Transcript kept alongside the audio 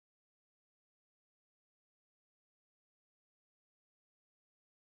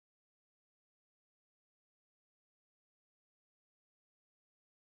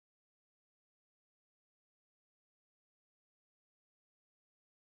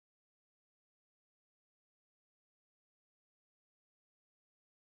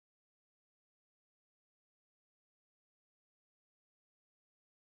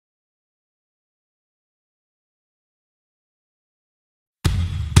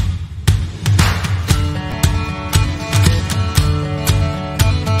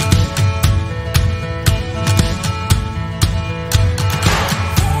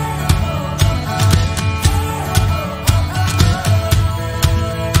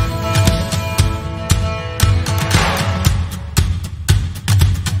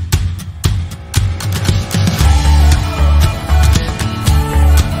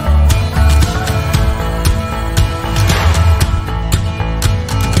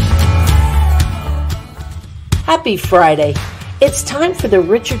Happy Friday. It's time for the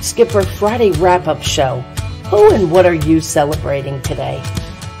Richard Skipper Friday Wrap-Up Show. Who and what are you celebrating today?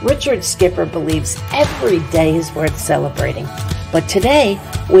 Richard Skipper believes every day is worth celebrating. But today,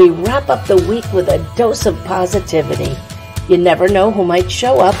 we wrap up the week with a dose of positivity. You never know who might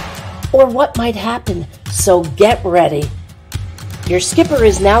show up or what might happen, so get ready. Your skipper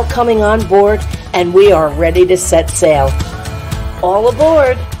is now coming on board, and we are ready to set sail. All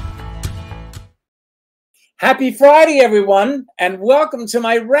aboard! Happy Friday, everyone, and welcome to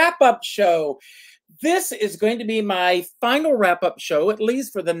my wrap-up show. This is going to be my final wrap-up show, at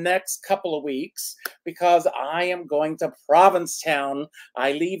least for the next couple of weeks, because I am going to Provincetown.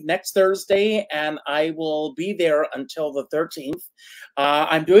 I leave next Thursday, and I will be there until the 13th.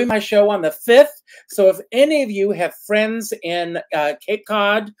 I'm doing my show on the 5th, so if any of you have friends in Cape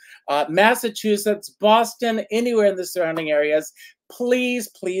Cod, Massachusetts, Boston, anywhere in the surrounding areas, please,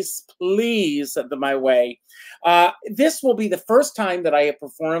 please, please send them my way. This will be the first time that I have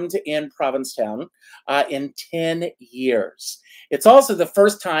performed in Provincetown in 10 years. It's also the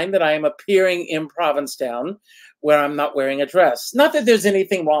first time that I am appearing in Provincetown where I'm not wearing a dress. Not that there's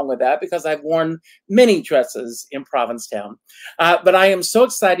anything wrong with that, because I've worn many dresses in Provincetown. But I am so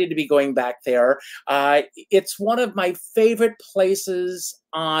excited to be going back there. It's one of my favorite places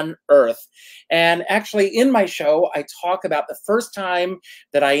on earth. And actually in my show, I talk about the first time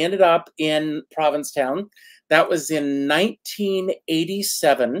that I ended up in Provincetown. That was in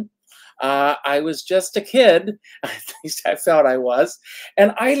 1987. I was just a kid, at least I felt I was,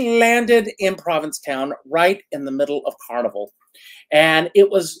 and I landed in Provincetown right in the middle of Carnival. And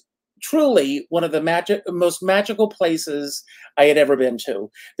it was truly one of the most magical places I had ever been to.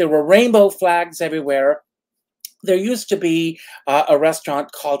 There were rainbow flags everywhere. There used to be a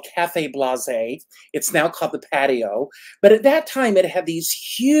restaurant called Cafe Blasé. It's now called The Patio. But at that time, it had these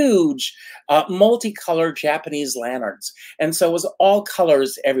huge multicolored Japanese lanterns. And so it was all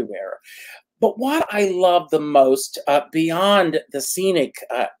colors everywhere. But what I love the most, beyond the scenic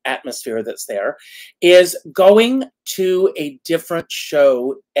atmosphere that's there, is going to a different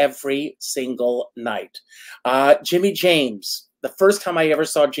show every single night. Jimmy James. The first time I ever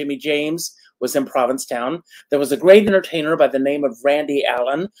saw Jimmy James was in Provincetown. There was a great entertainer by the name of Randy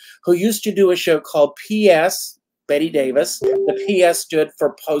Allen, who used to do a show called PS, Betty Davis. The PS stood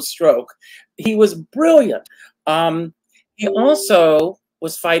for post-stroke. He was brilliant. He also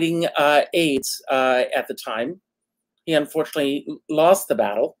was fighting AIDS at the time. He unfortunately lost the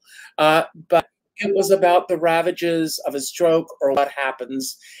battle, but it was about the ravages of a stroke, or what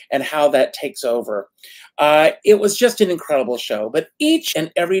happens and how that takes over. It was just an incredible show, but each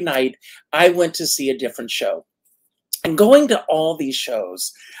and every night I went to see a different show. And going to all these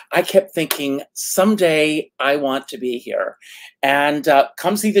shows, I kept thinking, someday I want to be here. And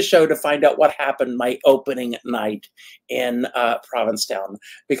come see the show to find out what happened my opening night in Provincetown,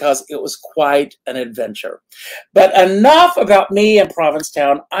 because it was quite an adventure. But enough about me and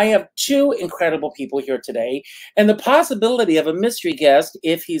Provincetown. I have two incredible people here today, and the possibility of a mystery guest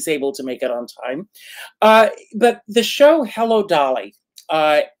if he's able to make it on time. But the show Hello Dolly,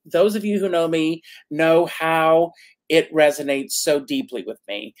 those of you who know me know how it resonates so deeply with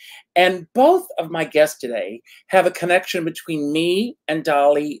me. And both of my guests today have a connection between me and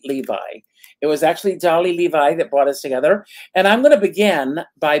Dolly Levi. It was actually Dolly Levi that brought us together. And I'm going to begin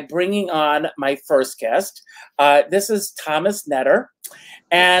by bringing on my first guest. This is Thomas Netter.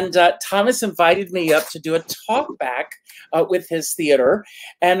 And Thomas invited me up to do a talk back with his theater.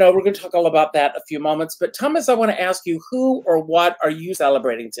 And we're going to talk all about that in a few moments. But Thomas, I want to ask you, who or what are you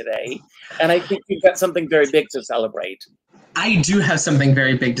celebrating today? And I think you've got something very big to celebrate. I do have something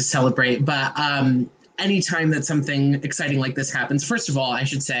very big to celebrate, but anytime that something exciting like this happens, first of all, I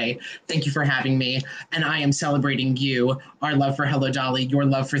should say, thank you for having me. And I am celebrating you, our love for Hello Dolly, your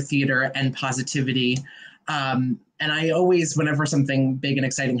love for theater and positivity. And I always, whenever something big and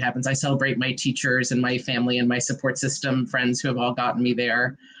exciting happens, I celebrate my teachers and my family and my support system, friends who have all gotten me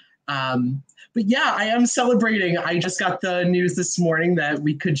there. But yeah, I am celebrating. I just got the news this morning that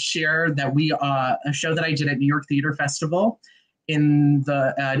we could share that a show that I did at New York Theater Festival in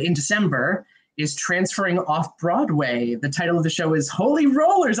December is transferring off Broadway. The title of the show is Holy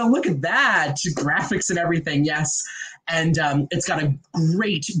Rollers. Oh, look at that. Graphics and everything. Yes. And it's got a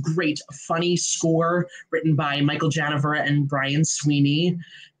great, great, funny score written by Michael Janavera and Brian Sweeney.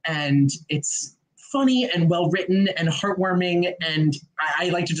 And it's funny and well-written and heartwarming. And I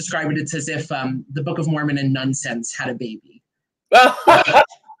like to describe it, it's as if the Book of Mormon and Nonsense had a baby. I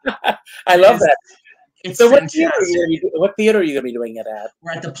love that. It's so what theater are you going to be doing it at?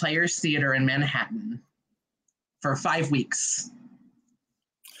 We're at the Players Theater in Manhattan for 5 weeks.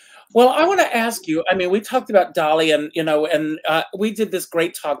 Well, I want to ask you. I mean, we talked about Dolly, and we did this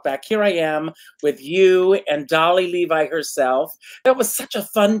great talk back. Here I am with you and Dolly Levi herself. That was such a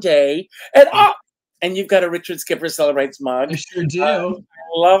fun day, and you've got a Richard Skipper Celebrates mug. I sure do. I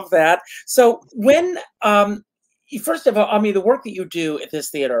love that. So when first of all, I mean, the work that you do at this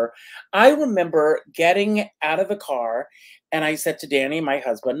theater, I remember getting out of the car and I said to Danny, my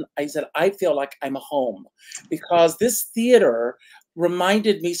husband, I said, I feel like I'm home because this theater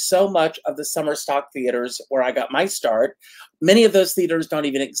reminded me so much of the summer stock theaters where I got my start. Many of those theaters don't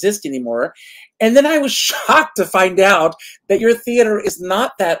even exist anymore. And then I was shocked to find out that your theater is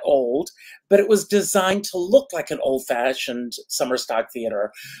not that old, but it was designed to look like an old-fashioned summer stock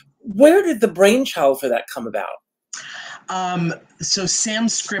theater. Where did the brainchild for that come about? So Sam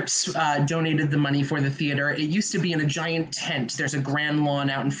Scripps donated the money for the theater. It used to be in a giant tent. There's a grand lawn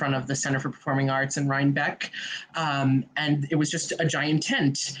out in front of the Center for Performing Arts in Rhinebeck. And it was just a giant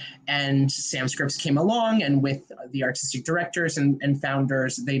tent. And Sam Scripps came along, and with the artistic directors and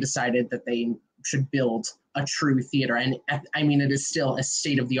founders, they decided that they should build a true theater. And I mean, it is still a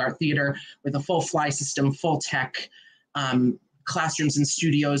state-of-the-art theater with a full fly system, full tech, classrooms and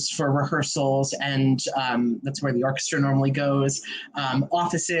studios for rehearsals, and that's where the orchestra normally goes.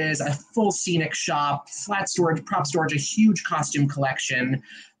 Offices, a full scenic shop, flat storage, prop storage, a huge costume collection.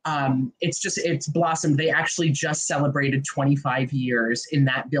 It's blossomed. They actually just celebrated 25 years in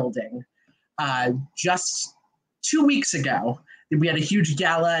that building. Just 2 weeks ago, we had a huge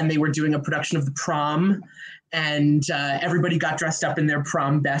gala, and they were doing a production of The Prom, and everybody got dressed up in their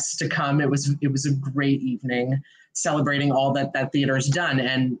prom best to come. It was a great evening, celebrating all that theater has done.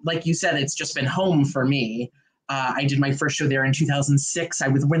 And like you said, it's just been home for me. I did my first show there in 2006. I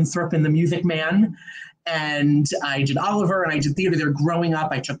was Winthrop in The Music Man, and I did Oliver, and I did theater there growing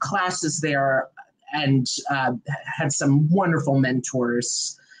up. I took classes there and had some wonderful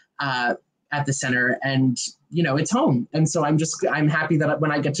mentors at the center, and it's home. And so I'm happy that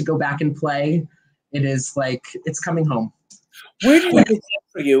when I get to go back and play, it is like it's coming home. Where did it begin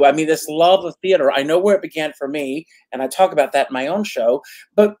for you? I mean, this love of theater, I know where it began for me, and I talk about that in my own show,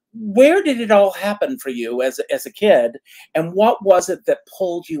 but where did it all happen for you as a kid, and what was it that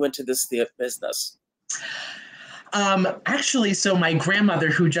pulled you into this theater business? Actually, so my grandmother,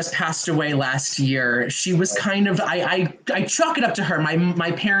 who just passed away last year, she was kind of, I chalk it up to her.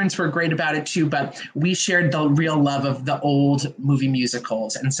 My parents were great about it too, but we shared the real love of the old movie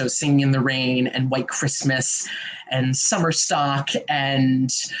musicals. And so Singing in the Rain and White Christmas and Summer Stock and,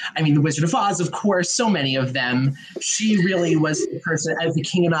 I mean, The Wizard of Oz, of course, so many of them. She really was the person, as the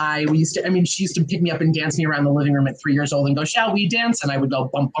King and I, she used to pick me up and dance me around the living room at 3 years old and go, shall we dance? And I would go,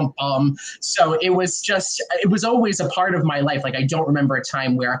 bum, bum, bum. So it was always a part of my life. Like, I don't remember a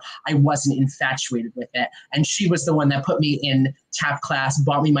time where I wasn't infatuated with it. And she was the one that put me in tap class,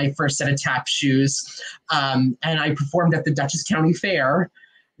 bought me my first set of tap shoes. And I performed at the Dutchess County Fair,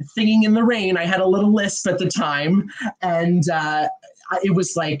 Singing in the Rain. I had a little lisp at the time. And it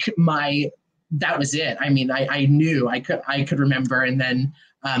was like that was it. I mean, I knew I could remember. And then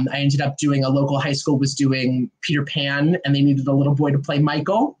I ended up a local high school was doing Peter Pan, and they needed a little boy to play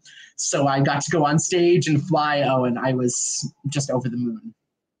Michael. So I got to go on stage and fly. And I was just over the moon.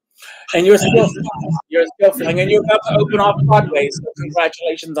 And you're still flying, and you're about to open off Broadway, so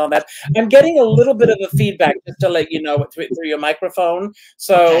congratulations on that. I'm getting a little bit of a feedback, just to let you know, through your microphone.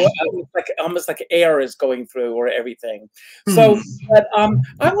 So almost like air is going through or everything. So, but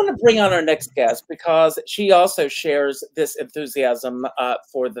I want to bring on our next guest because she also shares this enthusiasm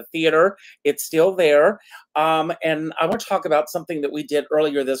for the theater. It's still there. And I want to talk about something that we did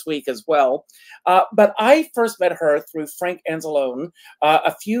earlier this week as well. But I first met her through Frank Anzalone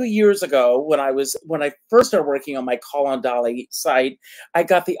a few years ago when I first started working on my Call on Dolly site. I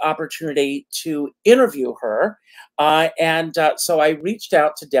got the opportunity to interview her. So I reached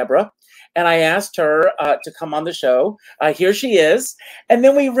out to Deborah and I asked her to come on the show. Here she is. And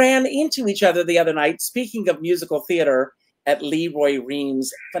then we ran into each other the other night, speaking of musical theater, at Leroy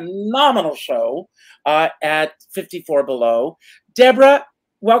Ream's phenomenal show at 54 Below. Deborah,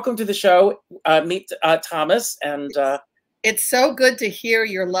 welcome to the show. Meet Thomas. And it's so good to hear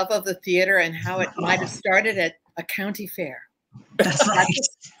your love of the theater and how it might have started at a county fair. That's right.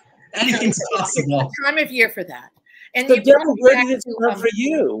 Anything's possible. It's the time of year for that. And so Deborah, where did it start for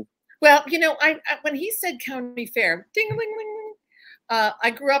you? Well, I when he said county fair, ding, ling, ling,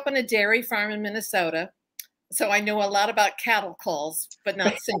 I grew up on a dairy farm in Minnesota. So I know a lot about cattle calls, but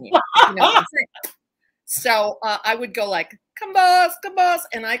not singing. So I would go like, come boss,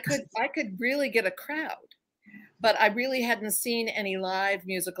 and I could really get a crowd. But I really hadn't seen any live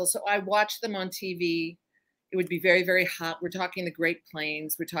musicals, so I watched them on TV it would be very, very hot. We're talking the Great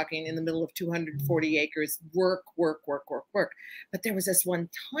Plains. We're talking in the middle of 240 acres, work, work, work, work, work. But there was this one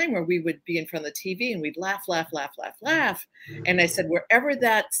time where we would be in front of the TV and we'd laugh, laugh, laugh, laugh, laugh. And I said, wherever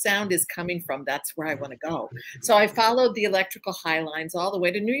that sound is coming from, that's where I want to go. So I followed the electrical high lines all the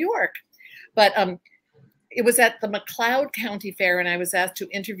way to New York. But it was at the McLeod County Fair, and I was asked to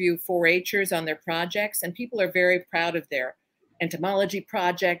interview 4-Hers on their projects. And people are very proud of their entomology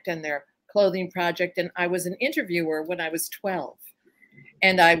project and their clothing project. And I was an interviewer when I was 12.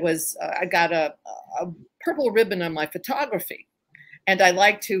 And I got a purple ribbon on my photography. And I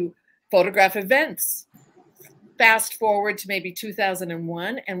like to photograph events. Fast forward to maybe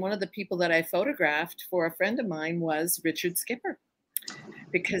 2001. And one of the people that I photographed for a friend of mine was Richard Skipper,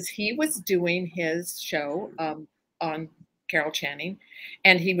 because he was doing his show on Carol Channing,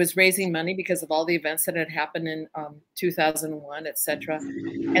 and he was raising money because of all the events that had happened in 2001, etc.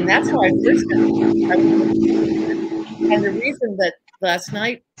 And that's how I first met him. And the reason that last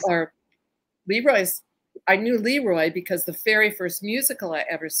night, or I knew Leroy because the very first musical I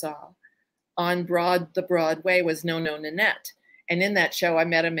ever saw on the Broadway was No, No, Nanette. And in that show, I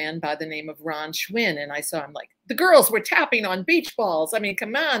met a man by the name of Ron Schwinn, and I saw him like, the girls were tapping on beach balls. I mean,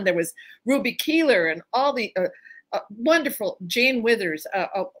 come on, there was Ruby Keeler and all the wonderful Jane Withers,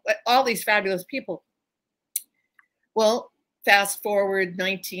 all these fabulous people. Well, fast forward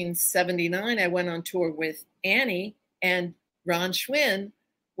 1979, I went on tour with Annie, and Ron Schwinn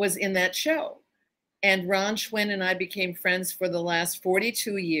was in that show. And Ron Schwinn and I became friends for the last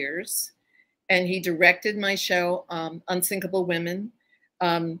 42 years. And he directed my show, Unsinkable Women.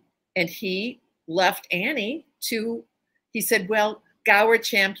 And he left Annie he said, well, Gower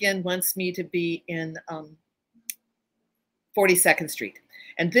Champion wants me to be in 42nd Street.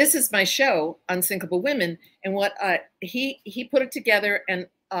 And this is my show, Unsinkable Women. And what he put it together. And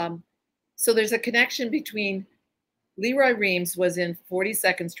so there's a connection between Leroy Reams was in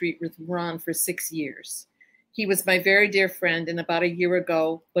 42nd Street with Ron for 6 years. He was my very dear friend. And about a year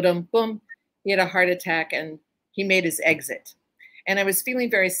ago, boom, he had a heart attack and he made his exit. And I was feeling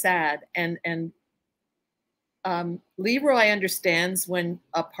very sad. And Leroy understands when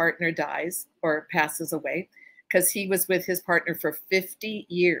a partner dies or passes away, because he was with his partner for 50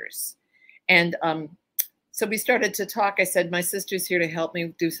 years. And so we started to talk. I said, my sister's here to help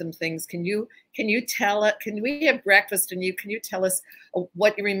me do some things. Can we have breakfast, and can you tell us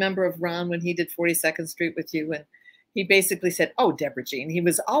what you remember of Ron when he did 42nd Street with you? And he basically said, oh, Deborah Jean, he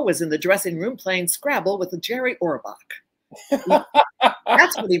was always in the dressing room playing Scrabble with Jerry Orbach.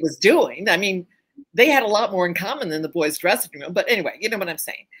 That's what he was doing. I mean, they had a lot more in common than the boys' dressing room. But anyway, you know what I'm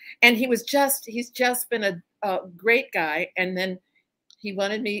saying. And he's just been a great guy. And then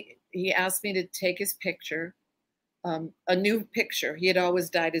he asked me to take his picture, a new picture. He had always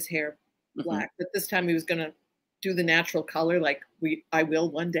dyed his hair black, but this time he was going to do the natural color like I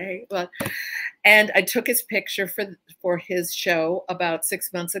will one day. And I took his picture for his show about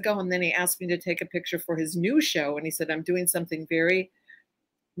 6 months ago. And then he asked me to take a picture for his new show. And he said, I'm doing something very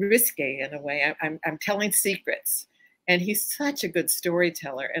risque in a way. I'm telling secrets. And he's such a good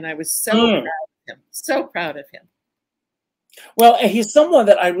storyteller. And I was so proud of him, so proud of him. Well, he's someone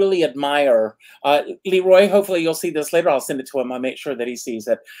that I really admire. Leroy, hopefully you'll see this later. I'll send it to him. I'll make sure that he sees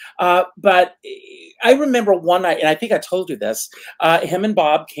it. But I remember one night, and I think I told you this, him and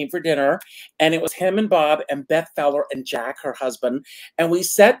Bob came for dinner, and it was him and Bob and Beth Feller and Jack, her husband. And we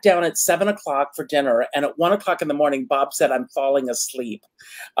sat down at 7 o'clock for dinner. And at 1 o'clock in the morning, Bob said, I'm falling asleep,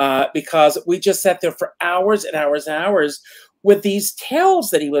 because we just sat there for hours and hours and hours with these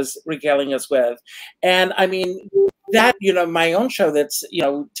tales that he was regaling us with. And I mean, that, my own show that's,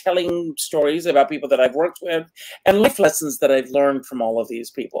 telling stories about people that I've worked with and life lessons that I've learned from all of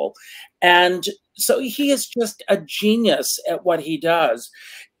these people. And so he is just a genius at what he does.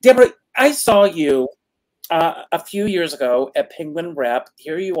 Deborah, I saw you a few years ago at Penguin Rep.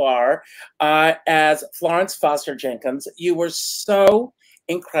 Here you are as Florence Foster Jenkins. You were so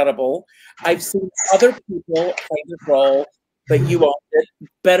incredible. I've seen other people play this role, but you owned it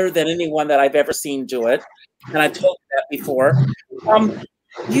better than anyone that I've ever seen do it. And I've told you that before.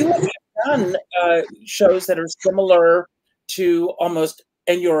 You have done shows that are similar to almost,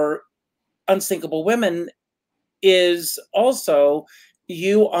 and your Unsinkable Women is also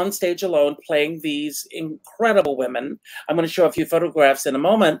you on stage alone playing these incredible women. I'm going to show a few photographs in a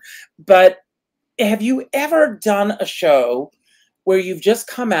moment. But have you ever done a show where you've just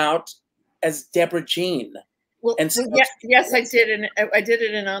come out as Deborah Jean? Well, yes, I did. And I did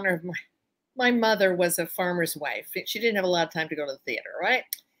it in honor of my mother was a farmer's wife. She didn't have a lot of time to go to the theater, right?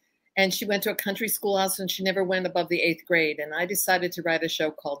 And she went to a country schoolhouse and she never went above the 8th grade. And I decided to write a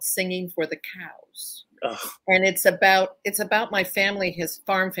show called Singing for the Cows. And it's about my family, his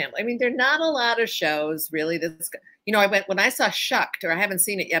farm family. I mean, there are not a lot of shows really. I went when I saw Shucked, or I haven't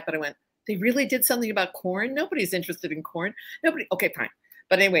seen it yet, but I went, they really did something about corn. Nobody's interested in corn. Nobody. Okay, fine.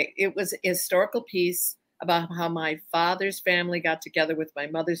 But anyway, it was a historical piece about how my father's family got together with my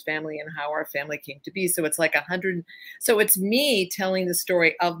mother's family and how our family came to be. So it's like 100. So it's me telling the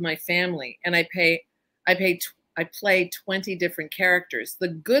story of my family, and I play 20 different characters. The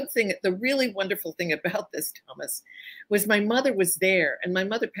good thing, the really wonderful thing about this, Thomas, was my mother was there, and my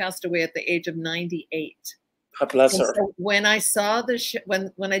mother passed away at the age of 98. God bless her. So when I saw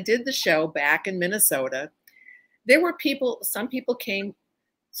when I did the show back in Minnesota, there were some people came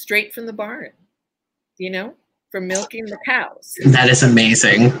straight from the barn, from milking the cows. That is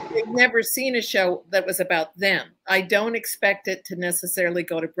amazing. They've never seen a show that was about them. I don't expect it to necessarily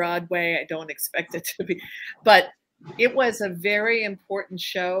go to Broadway. I don't expect it to be, but it was a very important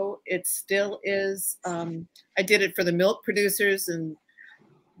show. It still is. I did it for the milk producers, and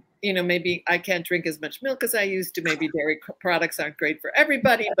maybe I can't drink as much milk as I used to. Maybe dairy products aren't great for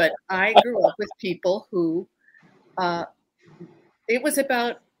everybody, but I grew up with people who, it was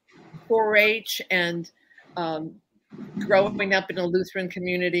about 4-H and growing up in a Lutheran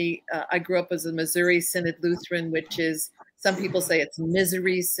community. I grew up as a Missouri Synod Lutheran, which is, some people say it's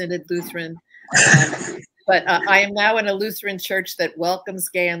Misery Synod Lutheran. But I am now in a Lutheran church that welcomes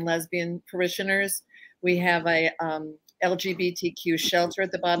gay and lesbian parishioners. We have a LGBTQ shelter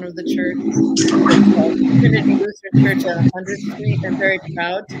at the bottom of the church. Trinity Lutheran Church on 100th Street. I'm very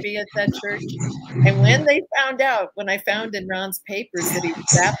proud to be at that church. And when I found in Ron's papers that he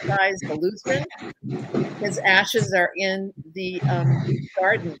baptized a Lutheran, his ashes are in the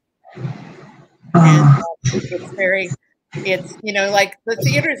garden. And it's like the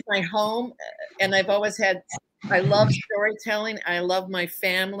theater is my home, and I love storytelling. I love my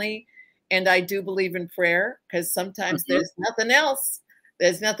family. And I do believe in prayer, because sometimes there's nothing else.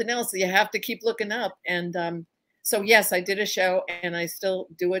 There's nothing else. You have to keep looking up. And so, yes, I did a show, and I still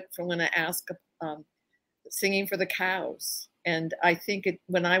do it for when I ask, singing for the cows. And I think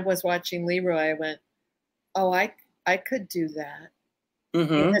when I was watching Leroy, I went, oh, I could do that.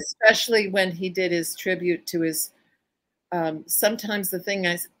 And especially when he did his tribute to his, sometimes the thing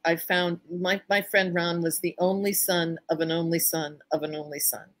I found, my friend Ron was the only son of an only son of an only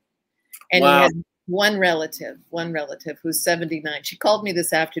son. And wow. He had one relative who's 79. She called me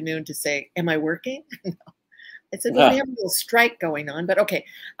this afternoon to say, am I working? No. I said, well, we have a little strike going on, but okay.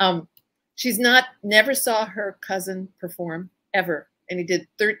 She's never saw her cousin perform ever. And he did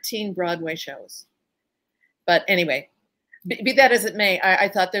 13 Broadway shows. But anyway, be that as it may, I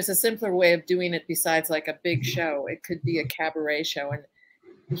thought there's a simpler way of doing it besides like a big show. It could be a cabaret show. And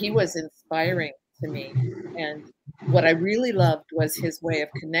he was inspiring to me. And what I really loved was his way of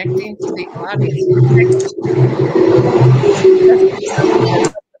connecting to the audience.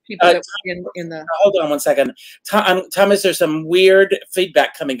 People that were in the. Hold on one second. Thomas, there's some weird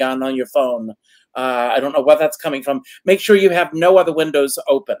feedback coming on your phone. I don't know where that's coming from. Make sure you have no other windows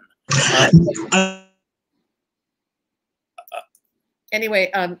open.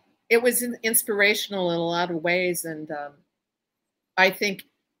 Anyway, it was inspirational in a lot of ways, and I think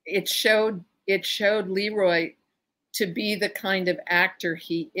it showed Leroy to be the kind of actor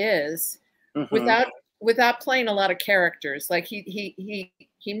he is, without playing a lot of characters. Like he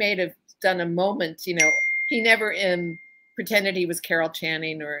may have done a moment, he never pretended he was Carol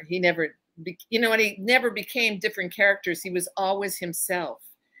Channing, or he never, and he never became different characters. He was always himself.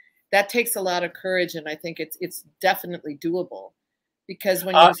 That takes a lot of courage, and I think it's definitely doable. Because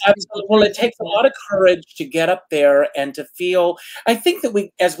when well, it takes a lot of courage to get up there and to feel. I think that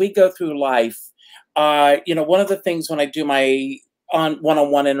as we go through life, one of the things when I do my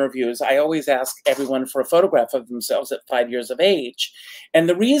one-on-one interviews, I always ask everyone for a photograph of themselves at 5 years of age. And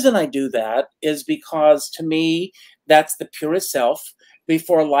the reason I do that is because, to me, that's the purest self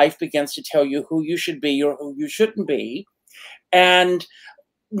before life begins to tell you who you should be or who you shouldn't be. And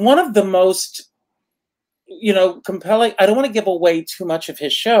one of the most compelling, I don't want to give away too much of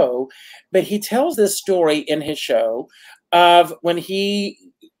his show, but he tells this story in his show of when he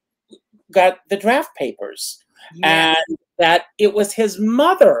got the draft papers, and that it was his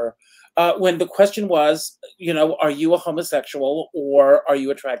mother, when the question was, are you a homosexual or are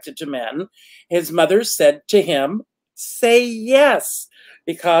you attracted to men? His mother said to him, say yes,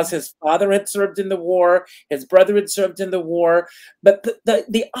 because his father had served in the war, his brother had served in the war, but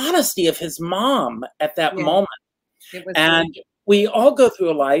the honesty of his mom at that moment. And we all go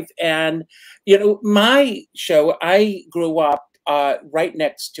through a life, and my show, I grew up right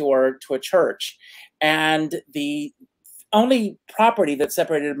next door to a church, and the only property that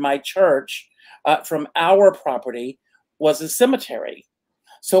separated my church from our property was a cemetery.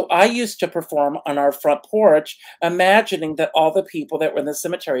 So I used to perform on our front porch, imagining that all the people that were in the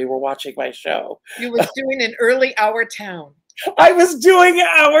cemetery were watching my show. You was doing an early Our Town. I was doing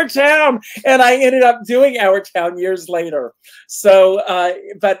Our Town, and I ended up doing Our Town years later. So,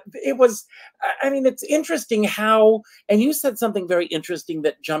 but it was, I mean, it's interesting how, and you said something very interesting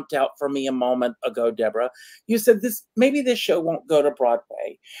that jumped out for me a moment ago, Deborah. You said maybe this show won't go to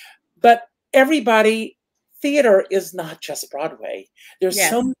Broadway, but everybody, theater is not just Broadway. There's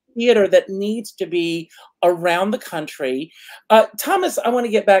so much theater that needs to be around the country. Thomas, I want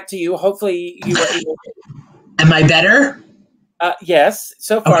to get back to you. Hopefully you were able to. Am I better? Yes,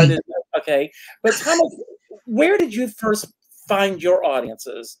 so far. Okay. Okay. But Thomas, where did you first find your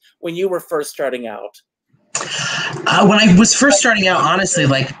audiences when you were first starting out? When I was first starting out, honestly,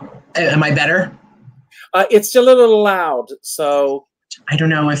 like, am I better? It's still a little loud, so. I don't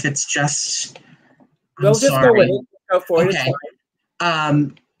know if it's just. We'll just go with it. Go for it. Okay.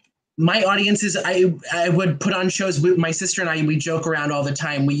 My audiences, I would put on shows with my sister and I. We joke around all the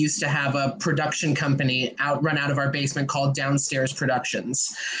time. We used to have a production company run out of our basement called Downstairs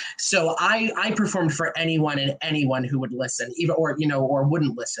Productions. So I performed for anyone and anyone who would listen, even or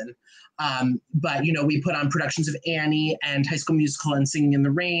wouldn't listen. But we put on productions of Annie and High School Musical and Singing in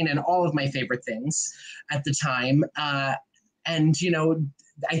the Rain and all of my favorite things at the time. And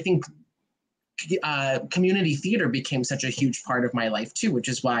I think community theater became such a huge part of my life too, which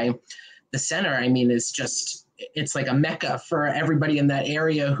is why the center, I mean, is just, it's like a mecca for everybody in that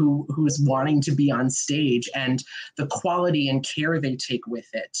area who's wanting to be on stage, and the quality and care they take with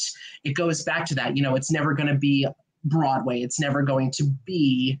it. It goes back to that, it's never going to be Broadway. It's never going to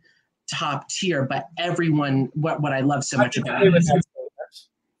be top tier, but everyone, what I love so much about it.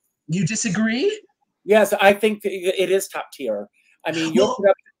 You disagree? Yes, I think it is top tier. I mean,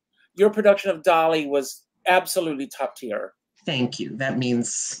 your production of Dolly was absolutely top tier. Thank you. That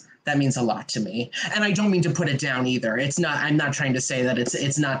means a lot to me. And I don't mean to put it down either. It's not, I'm not trying to say that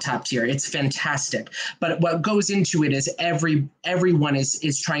it's not top tier. It's fantastic. But what goes into it is everyone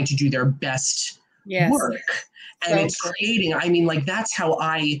is trying to do their best work. And it's creating, I mean, like, that's how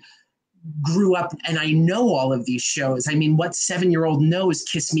I grew up, and I know all of these shows. I mean, what 7-year-old knows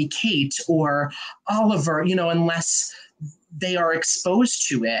Kiss Me Kate or Oliver, unless they are exposed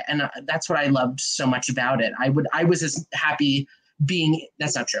to it. And that's what I loved so much about it. I was as happy being,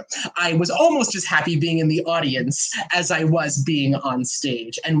 that's not true. I was almost as happy being in the audience as I was being on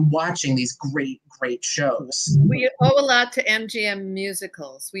stage and watching these great, great shows. We owe a lot to MGM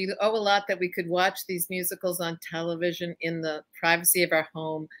musicals. We owe a lot that we could watch these musicals on television in the privacy of our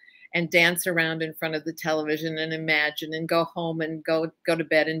home and dance around in front of the television and imagine and go home and go to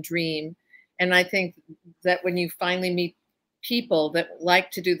bed and dream. And I think that when you finally meet people that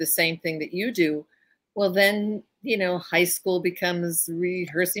like to do the same thing that you do, well, then, high school becomes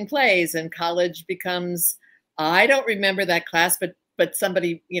rehearsing plays and college becomes, I don't remember that class, but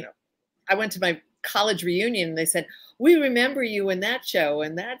somebody, I went to my college reunion and they said, we remember you in that show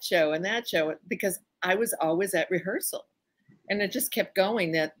and that show and that show, because I was always at rehearsal. And it just kept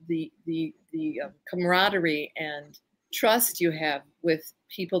going, that the camaraderie and trust you have with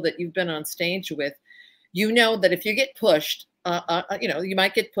people that you've been on stage with, that if you get pushed, you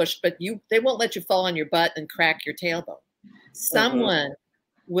might get pushed, but they won't let you fall on your butt and crack your tailbone. Someone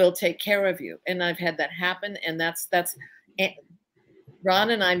will take care of you. And I've had that happen. And that's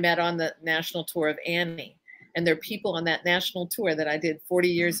Ron and I met on the national tour of Annie. And there are people on that national tour that I did 40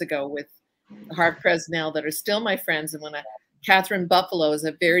 years ago with Harv Presnell that are still my friends. And Catherine Buffalo is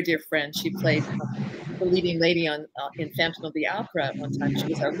a very dear friend. She played the leading lady in Phantom of the Opera at one time. She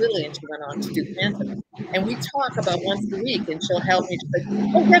was our Lily, and she went on to do Phantom. And we talk about once a week, and she'll help me. She's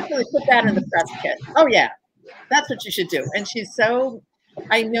like, oh, definitely put that in the press kit. Oh, yeah, that's what you should do. And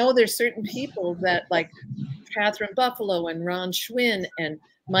I know there's certain people that, like Catherine Buffalo and Ron Schwinn and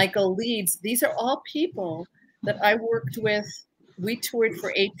Michael Leeds, these are all people that I worked with. We toured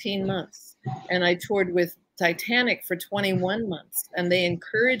for 18 months, and I toured with Titanic for 21 months, and they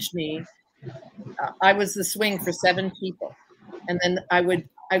encouraged me. I was the swing for 7 people, and then I would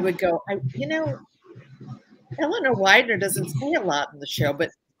go. Eleanor Widener doesn't say a lot in the show, but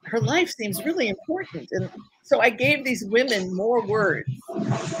her life seems really important, and so I gave these women more words.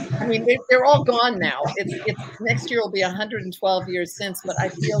 I mean, they're all gone now. It's next year will be 112 years since, but I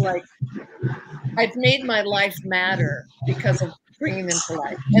feel like I've made my life matter because of bringing them to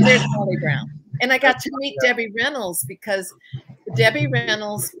life. And there's Molly Brown. And I got to meet Debbie Reynolds, because Debbie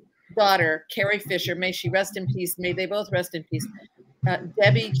Reynolds' daughter, Carrie Fisher, may she rest in peace, may they both rest in peace.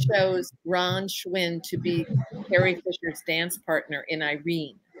 Debbie chose Ron Schwinn to be Carrie Fisher's dance partner in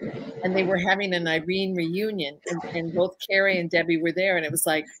Irene. and they were having an Irene reunion, and both Carrie and Debbie were there, and it was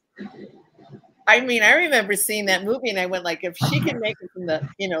like, I mean, I remember seeing that movie, and I went like, if she can make it from the,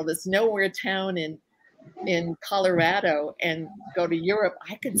 you know, this nowhere town in Colorado and go to Europe,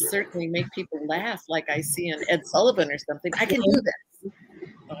 I could certainly make people laugh like I see on Ed Sullivan or something. I can do this.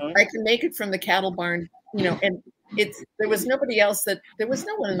 I can make it from the cattle barn, you know, and there was nobody else there was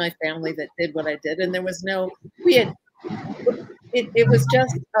no one in my family that did what I did. And there was it was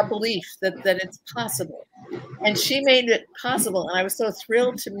just a belief that it's possible. And she made it possible. And I was so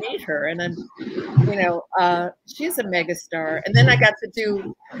thrilled to meet her. And I'm, you know, she's a megastar. And then I got to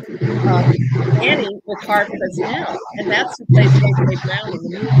do Annie with Harp Presnell, and that's who played J.J. Brown in the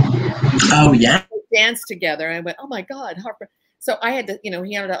movie. Oh, yeah. We danced together. And I went, oh my God, Harper. So I had to, you know,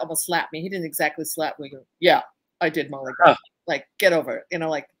 he had to almost slap me. He didn't exactly slap me. Go, yeah, I did, Molly. Like, get over it. You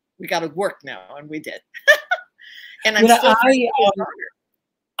know, like, we got to work now. And we did. And I'm still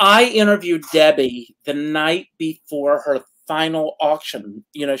I interviewed Debbie the night before her final auction.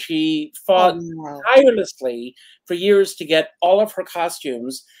 You know, she fought tirelessly for years to get all of her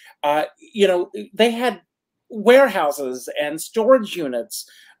costumes. You know, they had warehouses and storage units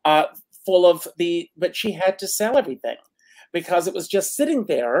full of but she had to sell everything because it was just sitting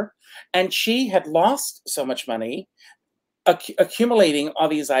there, and she had lost so much money accumulating all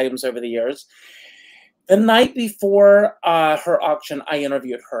these items over the years. The night before her auction, I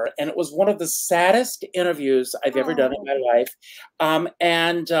interviewed her, and it was one of the saddest interviews I've ever done in my life.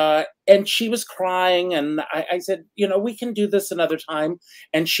 And she was crying, and I said, you know, we can do this another time.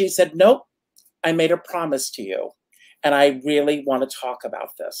 And she said, nope, I made a promise to you, and I really want to talk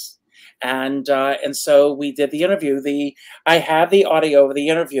about this. And so we did the interview. I have the audio of the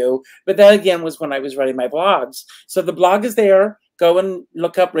interview, but that again was when I was writing my blogs. So the blog is there. Go and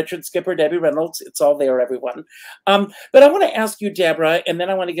look up Richard Skipper, Debbie Reynolds. It's all there, everyone. But I want to ask you, Deborah, and then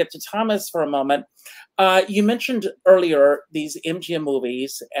I want to get to Thomas for a moment. You mentioned earlier these MGM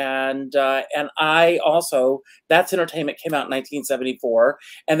movies, and I also, That's Entertainment came out in 1974,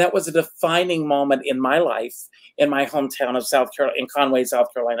 and that was a defining moment in my life in my hometown of South Carolina, in Conway,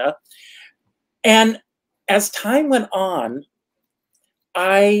 South Carolina. And as time went on,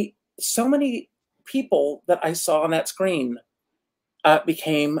 so many people that I saw on that screen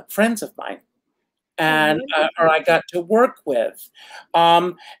became friends of mine, and or I got to work with.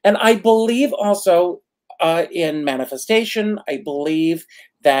 And I believe also in manifestation. I believe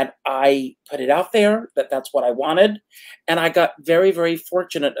that I put it out there, that that's what I wanted. And I got very, very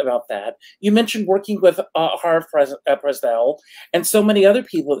fortunate about that. You mentioned working with Harv Presnell and so many other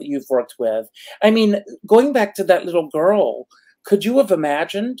people that you've worked with. I mean, going back to that little girl, could you have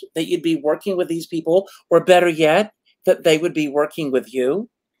imagined that you'd be working with these people, or better yet, that they would be working with you?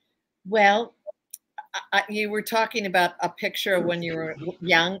 Well, you were talking about a picture of when you were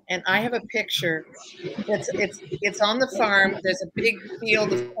young, and I have a picture. It's on the farm. There's a big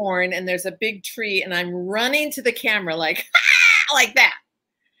field of corn, and there's a big tree, and I'm running to the camera like like that.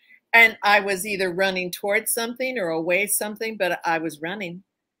 And I was either running towards something or away something, but I was running.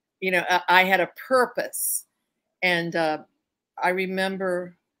 You know, I had a purpose, and I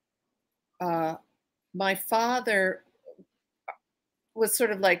remember my father was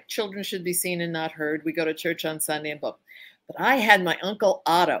sort of like, children should be seen and not heard. We go to church on Sunday, but I had my Uncle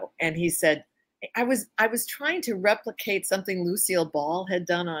Otto, and he said, I was trying to replicate something Lucille Ball had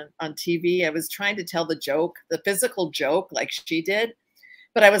done on TV. I was trying to tell the joke, the physical joke, like she did,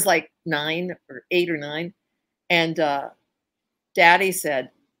 but I was like 8 or 9, and Daddy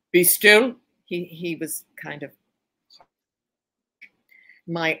said, "Be still." He was kind of.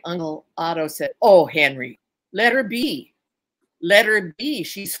 My Uncle Otto said, "Oh, Henry, let her be. Let her be.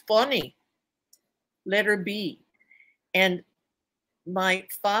 She's funny. Let her be." And my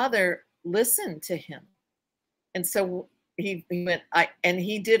father listened to him. And so he went, and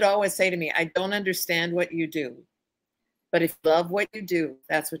he did always say to me, "I don't understand what you do, but if you love what you do,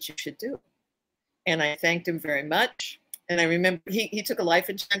 that's what you should do." And I thanked him very much. And I remember he took a life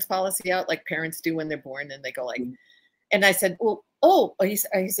insurance policy out like parents do when they're born, and they go like, and I said, well, he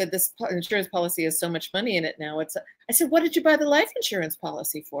said, "This insurance policy has so much money in it now." I said, "What did you buy the life insurance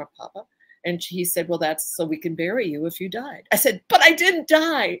policy for, Papa?" And he said, "Well, that's so we can bury you if you died." I said, "But I didn't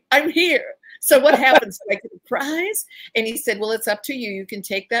die. I'm here. So what happens? Do I get a prize?" And he said, "Well, it's up to you. You can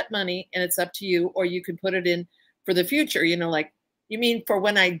take that money and it's up to you, or you can put it in for the future." You know, like, "You mean for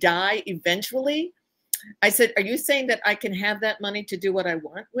when I die eventually?" I said, "Are you saying that I can have that money to do what I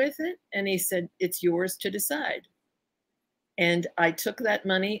want with it?" And he said, "It's yours to decide." And I took that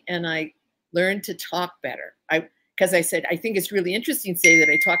money and I learned to talk better. because I said, I think it's really interesting to say that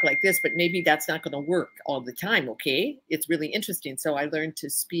I talk like this, but maybe that's not going to work all the time. Okay. It's really interesting. So I learned to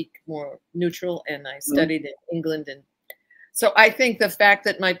speak more neutral, and I studied in England. And so I think the fact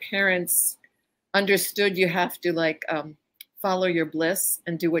that my parents understood you have to like follow your bliss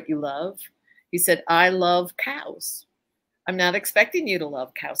and do what you love. He said, I love cows. I'm not expecting you to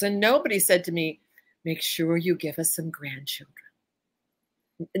love cows. And nobody said to me, make sure you give us some grandchildren.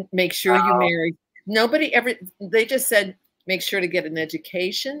 Make sure you marry. Nobody ever, they just said, make sure to get an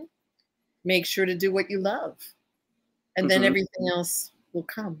education, make sure to do what you love. And then everything else will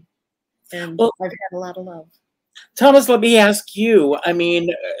come. And well, I've had a lot of love. Thomas, let me ask you, I mean,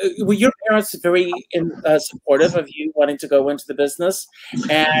 were your parents very supportive of you wanting to go into the business?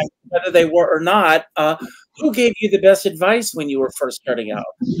 And whether they were or not, who gave you the best advice when you were first starting out?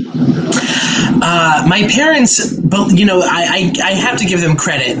 My parents, both, you know, I have to give them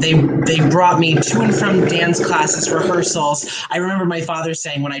credit. They brought me to and from dance classes, rehearsals. I remember my father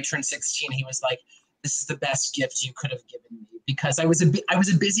saying when I turned 16, he was like, this is the best gift you could have given me, because I was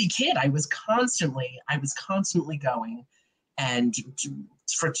a busy kid. I was constantly going, and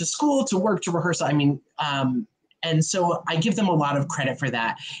to school, to work, to rehearsal. I mean, and so I give them a lot of credit for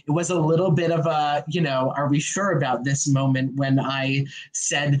that. It was a little bit of a, you know, are we sure about this moment when I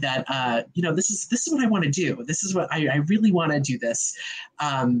said that, you know, this is what I want to do. This is what I really want to do this.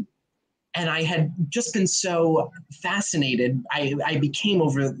 And I had just been so fascinated. I became,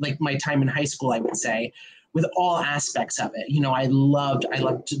 over like my time in high school, I would say, with all aspects of it. You know, I loved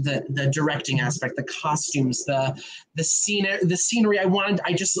the directing aspect, the costumes, the scenery. I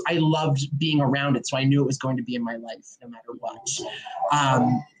loved being around it. So I knew it was going to be in my life no matter what.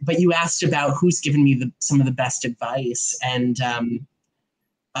 But you asked about who's given me some of the best advice. And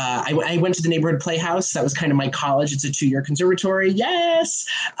I went to the neighborhood playhouse. That was kind of my college. It's a 2-year conservatory. Yes.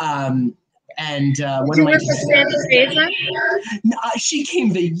 And one of my she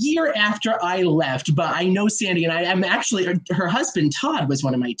came the year after I left, but I know Sandy, and I'm actually, her husband, Todd, was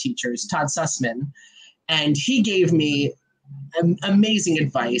one of my teachers, Todd Sussman. And he gave me amazing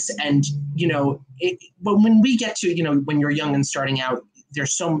advice. And, you know, when we get to, you know, when you're young and starting out,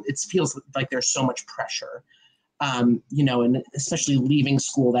 it feels like there's so much pressure. You know, and especially leaving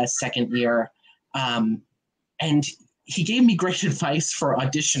school that second year. And he gave me great advice for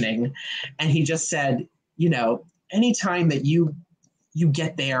auditioning. And he just said, you know, anytime that you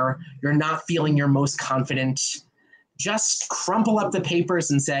get there, you're not feeling your most confident, just crumple up the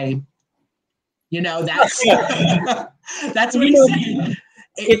papers and say, you know, that's, that's what he said.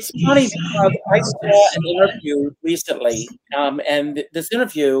 It's funny because I saw an interview recently, and this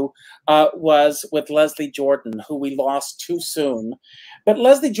interview was with Leslie Jordan, who we lost too soon. But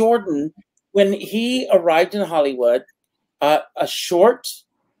Leslie Jordan, when he arrived in Hollywood, a short,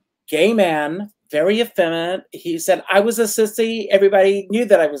 gay man, very effeminate, he said, I was a sissy. Everybody knew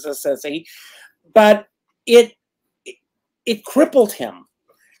that I was a sissy, but it crippled him.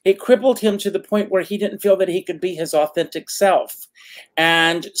 It crippled him to the point where he didn't feel that he could be his authentic self.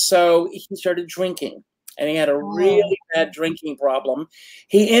 And so he started drinking, and he had a really bad drinking problem.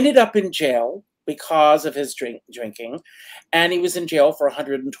 He ended up in jail because of his drinking, and he was in jail for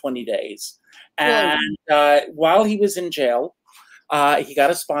 120 days. And while he was in jail, he got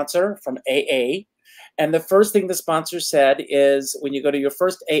a sponsor from AA. And the first thing the sponsor said is, when you go to your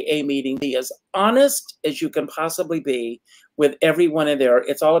first AA meeting, be as honest as you can possibly be with everyone in there.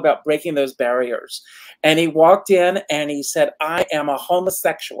 It's all about breaking those barriers. And he walked in and he said, I am a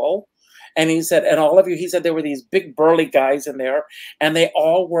homosexual. And he said, and all of you, he said, there were these big burly guys in there, and they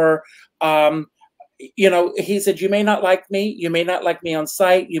all were, you know, he said, you may not like me. You may not like me on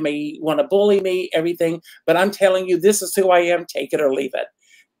sight. You may want to bully me, everything. But I'm telling you, this is who I am. Take it or leave it.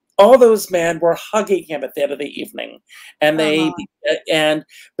 All those men were hugging him at the end of the evening. And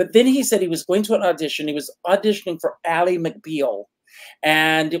but then he said he was going to an audition. He was auditioning for Ally McBeal.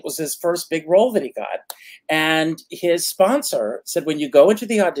 And it was his first big role that he got. And his sponsor said, when you go into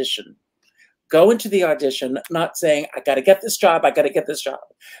the audition, not saying, I got to get this job,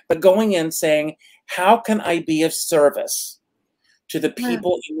 but going in saying, how can I be of service to the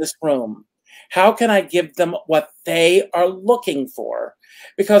people in this room? How can I give them what they are looking for?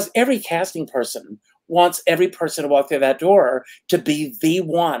 Because every casting person wants every person to walk through that door to be the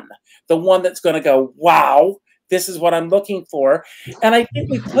one that's going to go, wow, this is what I'm looking for. And I think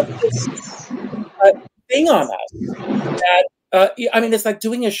we put this thing on us that, I mean, it's like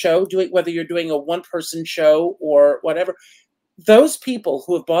doing a show, whether you're doing a one-person show or whatever. Those people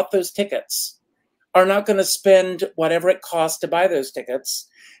who have bought those tickets are not going to spend whatever it costs to buy those tickets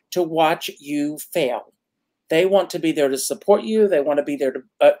to watch you fail. They want to be there to support you. They want to be there to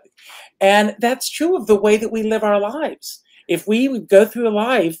And that's true of the way that we live our lives. If we go through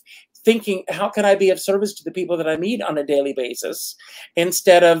life thinking, how can I be of service to the people that I meet on a daily basis,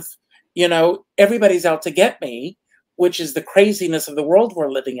 instead of, everybody's out to get me, which is the craziness of the world we're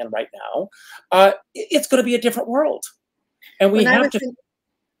living in right now, it's going to be a different world. And we have to.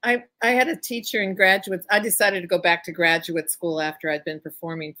 I had a teacher in graduate. I decided to go back to graduate school after I'd been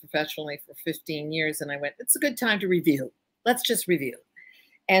performing professionally for 15 years. And I went, it's a good time to review. Let's just review.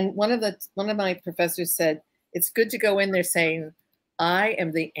 And one of my professors said, it's good to go in there saying, I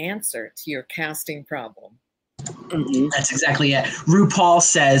am the answer to your casting problem. Mm-hmm. That's exactly it. RuPaul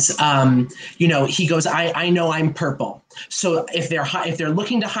says, he goes, I know I'm purple. So if they're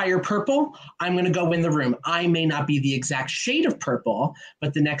looking to hire purple, I'm going to go in the room. I may not be the exact shade of purple,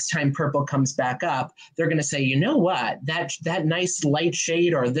 but the next time purple comes back up, they're going to say, you know what, that nice light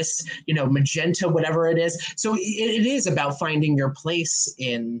shade, or this, magenta, whatever it is. So it is about finding your place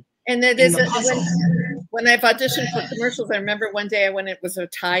in. And when I've auditioned for commercials, I remember one day when it was a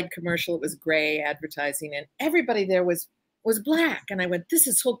Tide commercial, it was gray advertising, and everybody there was black. And I went, this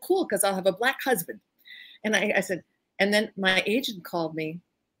is so cool because I'll have a black husband. And I said, and then my agent called me.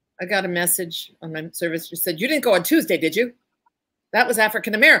 I got a message on my service. She said, you didn't go on Tuesday, did you? That was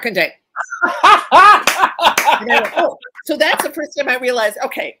African American Day. And I went, oh. So that's the first time I realized,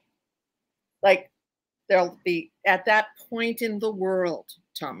 okay, like there'll be, at that point in the world,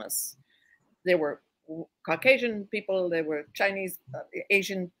 Thomas, there were Caucasian people, there were Chinese,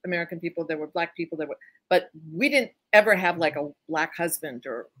 Asian American people, there were black people, but we didn't ever have like a black husband,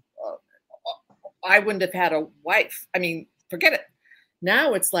 or I wouldn't have had a wife. I mean, forget it.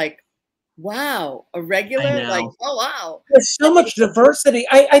 Now it's like, wow, a regular, like, oh, wow. There's so much diversity.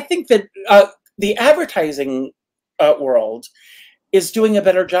 I think that the advertising world is doing a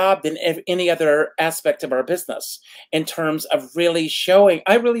better job than any other aspect of our business in terms of really showing.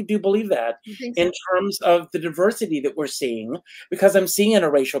 I really do believe that in terms of the diversity that we're seeing, because I'm seeing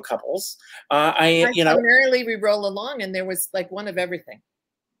interracial couples. Primarily we roll along, and there was like one of everything.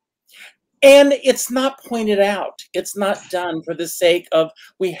 And it's not pointed out. It's not done for the sake of,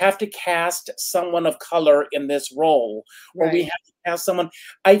 we have to cast someone of color in this role, or we have to cast someone.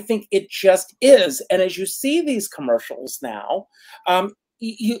 I think it just is. And as you see these commercials now,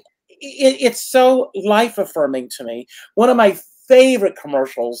 it's so life affirming to me. One of my favorite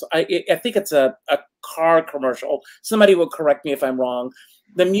commercials, I think it's a car commercial. Somebody will correct me if I'm wrong.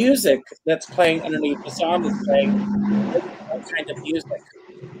 The music that's playing underneath the song is playing that kind of music.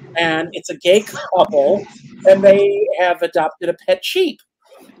 And it's a gay couple, and they have adopted a pet sheep.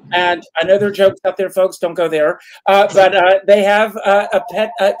 And I know there are jokes out there, folks. Don't go there. But they have a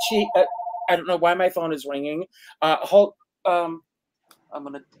pet sheep. I don't know why my phone is ringing. I'm going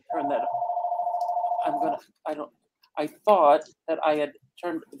to turn that off. I thought that I had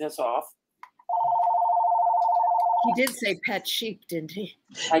turned this off. He did say pet sheep, didn't he?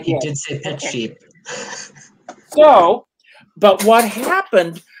 He did say pet sheep. So, but what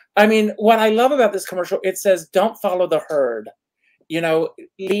happened? I mean, what I love about this commercial, it says, don't follow the herd,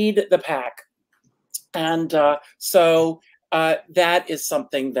 lead the pack. And so that is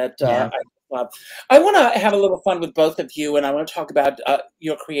something that I love. I want to have a little fun with both of you, and I want to talk about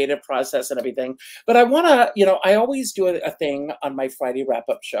your creative process and everything. But I want to, I always do a thing on my Friday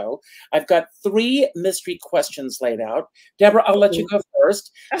wrap-up show. I've got 3 mystery questions laid out. Deborah, I'll let you go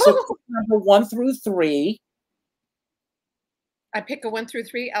first. So number 1 through 3. I pick a 1 through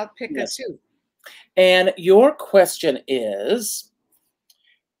 3. I'll pick a 2. And your question is,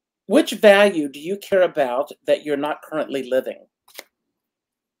 which value do you care about that you're not currently living?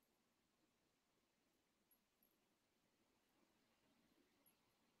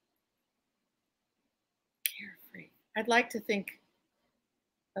 Carefree. I'd like to think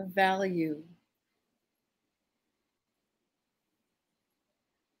a value.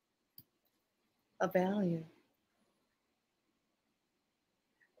 A value.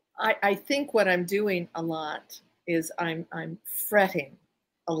 I think what I'm doing a lot is I'm fretting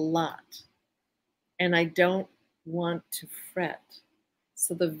a lot, and I don't want to fret.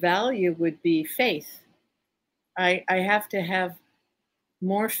 So the value would be faith. I have to have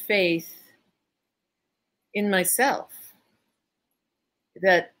more faith in myself,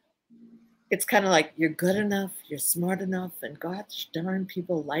 that it's kind of like, you're good enough, you're smart enough, and gosh darn,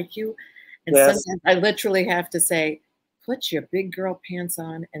 people like you. And sometimes I literally have to say, put your big girl pants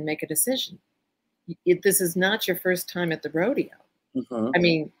on and make a decision. This is not your first time at the rodeo. I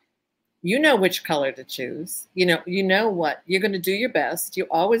mean, you know which color to choose. You know what, you're going to do your best. You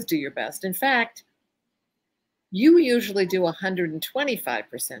always do your best. In fact, you usually do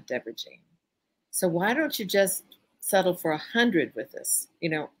 125% Deborah Jean. So why don't you just settle for 100 with this. You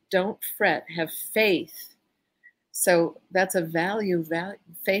know, don't fret, have faith. So that's a value.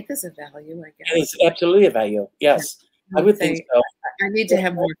 Faith is a value, I guess. It's absolutely a value. Yes, I would think so. I need to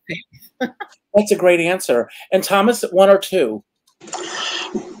have more faith. That's a great answer. And Thomas, 1 or 2?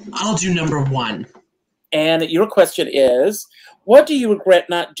 I'll do number 1. And your question is, what do you regret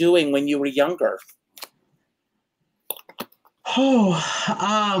not doing when you were younger?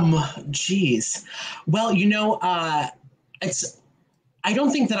 Oh, geez. Well, you know, I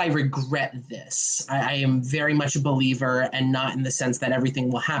don't think that I regret this. I am very much a believer, and not in the sense that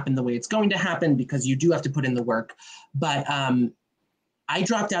everything will happen the way it's going to happen, because you do have to put in the work. But I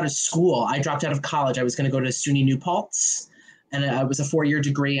dropped out of school. I dropped out of college. I was going to go to SUNY New Paltz, and it was a 4-year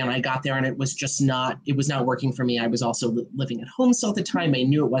degree, and I got there, and it was not working for me. I was also living at home still at the time. I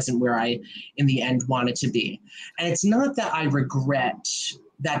knew it wasn't where I, in the end, wanted to be. And it's not that I regret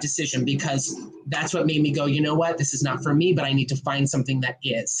that decision, because that's what made me go, you know what, this is not for me, but I need to find something that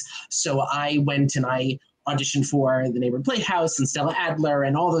is. So I went and I auditioned for the Neighborhood Playhouse and Stella Adler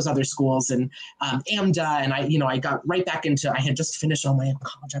and all those other schools, and AMDA, and I got right back into, I had just finished all my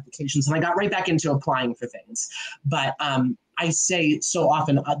college applications, and I got right back into applying for things. But I say so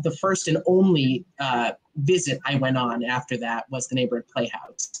often, the first and only visit I went on after that was the Neighborhood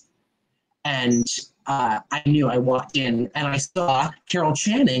Playhouse. And I knew, I walked in and I saw Carol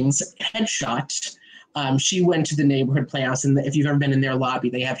Channing's headshot. She went to the Neighborhood Playhouse, and if you've ever been in their lobby,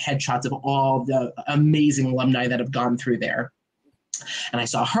 they have headshots of all the amazing alumni that have gone through there. And I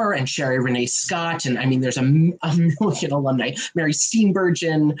saw her and Sherry Renee Scott, and I mean, there's a million alumni, Mary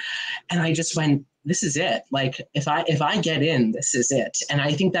Steenburgen, and I just went, this is it. Like, if I get in, this is it. And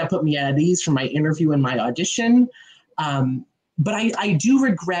I think that put me at ease for my interview and my audition. But I do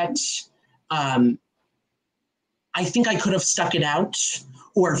regret, I think I could have stuck it out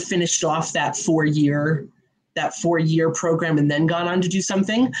or finished off that 4-year program and then gone on to do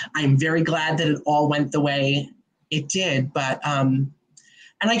something. I'm very glad that it all went the way it did. But, and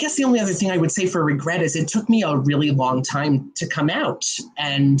I guess the only other thing I would say for regret is it took me a really long time to come out.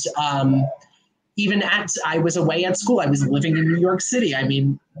 And even I was away at school. I was living in New York City. I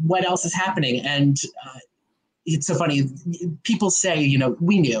mean, what else is happening? And it's so funny. People say,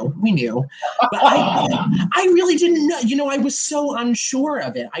 we knew, but I really didn't know. I was so unsure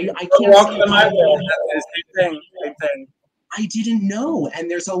of it. I can't say same thing. I didn't know.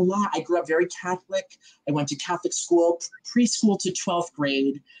 And there's a lot. I grew up very Catholic. I went to Catholic school, preschool to 12th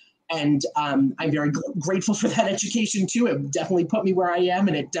grade. And I'm very grateful for that education, too. It definitely put me where I am,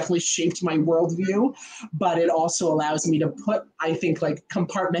 and it definitely shaped my worldview. But it also allows me to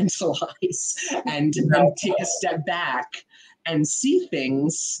compartmentalize and take a step back and see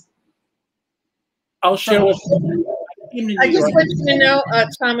things. I'll share with you. I just want you to know,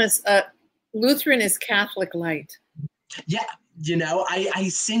 Thomas, Lutheran is Catholic light. Yeah. I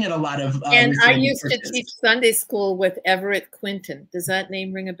sing at a lot of and I used to teach Sunday school with Everett Quinton. Does that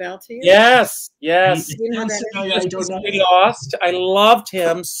name ring a bell to you? Yes. I lost. I loved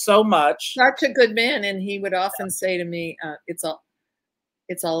him so much. Such a good man, and he would often say to me, "It's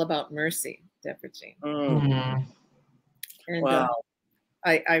all about mercy, Deborah Jean." Mm. And wow.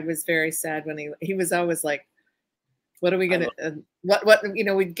 I was very sad when he was always like, what are we going to,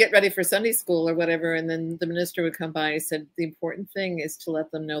 we'd get ready for Sunday school or whatever. And then the minister would come by and said, the important thing is to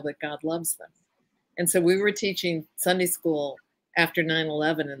let them know that God loves them. And so we were teaching Sunday school after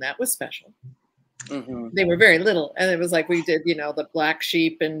 9/11, and that was special. Mm-hmm. They were very little. And it was like, we did, the black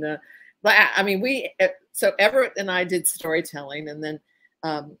sheep and so Everett and I did storytelling, and then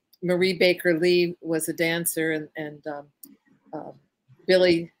Marie Baker Lee was a dancer, and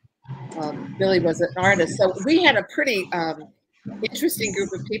Billy was an artist. So we had a pretty interesting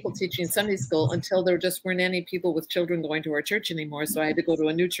group of people teaching Sunday school until there just weren't any people with children going to our church anymore. So I had to go to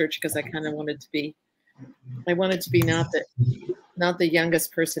a new church because I kind of wanted to be not the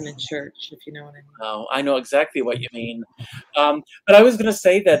youngest person in church, if you know what I mean. Oh, I know exactly what you mean. But I was going to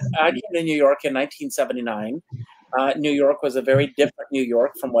say that I came to New York in 1979. New York was a very different New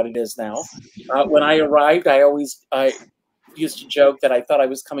York from what it is now. When I arrived, I used to joke that I thought I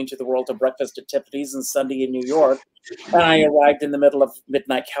was coming to the world of Breakfast at Tiffany's and Sunday in New York. And I arrived in the middle of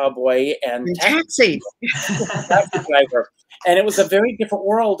Midnight Cowboy and Taxi driver. And it was a very different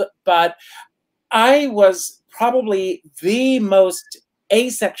world, but I was probably the most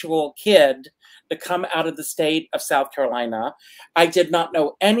asexual kid to come out of the state of South Carolina. I did not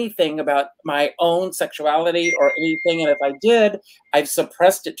know anything about my own sexuality or anything. And if I did, I've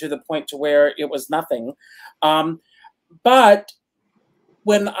suppressed it to the point to where it was nothing. But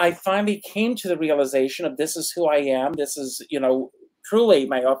when I finally came to the realization of this is who I am, this is, truly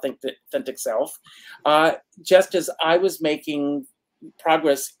my authentic self, just as I was making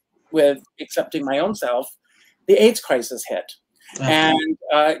progress with accepting my own self, the AIDS crisis hit. And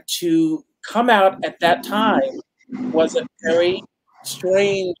to come out at that time was a very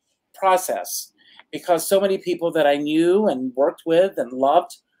strange process because so many people that I knew and worked with and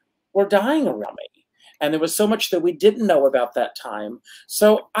loved were dying around me. And there was so much that we didn't know about that time.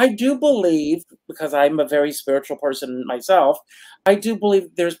 So I do believe, because I'm a very spiritual person myself, I do believe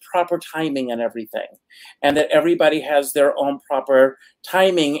there's proper timing in everything and that everybody has their own proper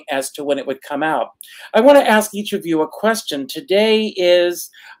timing as to when it would come out. I want to ask each of you a question. Today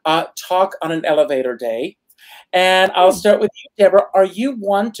is Talk on an Elevator Day. And I'll start with you, Deborah. Are you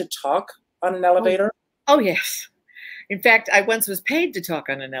one to talk on an elevator? Oh, yes. In fact, I once was paid to talk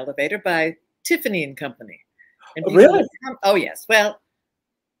on an elevator by Tiffany and Company. And really? Oh, yes. Well,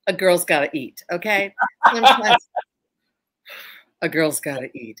 a girl's got to eat, okay? Sometimes a girl's got to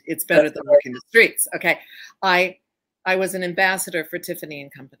eat. It's better than working the streets, okay? I was an ambassador for Tiffany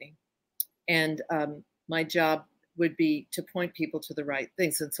and Company. And my job would be to point people to the right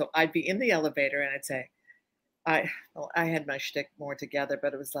things. And so I'd be in the elevator and I'd say, I had my shtick more together,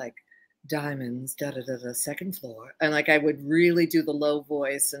 but it was like, diamonds, second floor. And like I would really do the low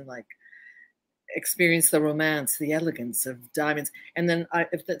voice and like experience the romance, the elegance of diamonds. And then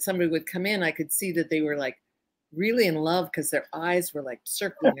if somebody would come in, I could see that they were like really in love because their eyes were like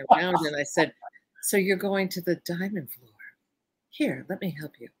circling around. And I said, so you're going to the diamond floor. Here, let me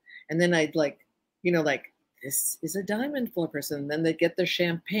help you. And then I'd like, like, this is a diamond floor person. And then they'd get their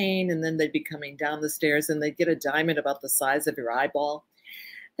champagne and then they'd be coming down the stairs and they'd get a diamond about the size of your eyeball.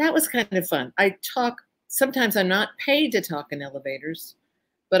 That was kind of fun. I talk, sometimes I'm not paid to talk in elevators,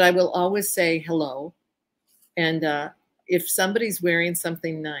 but I will always say hello. And if somebody's wearing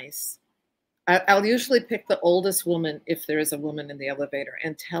something nice, I'll usually pick the oldest woman, if there is a woman in the elevator,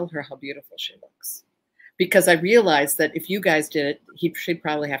 and tell her how beautiful she looks. Because I realized that if you guys did it, she'd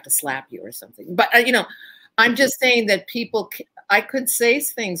probably have to slap you or something. But, I'm just saying that I could say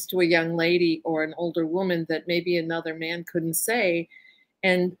things to a young lady or an older woman that maybe another man couldn't say.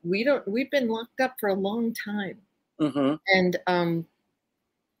 And we've been locked up for a long time. Mm-hmm. And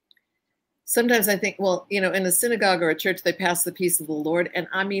sometimes I think, well, in a synagogue or a church, they pass the peace of the Lord. And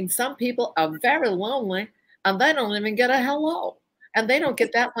I mean, some people are very lonely and they don't even get a hello. And they don't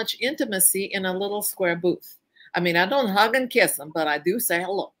get that much intimacy in a little square booth. I mean, I don't hug and kiss them, but I do say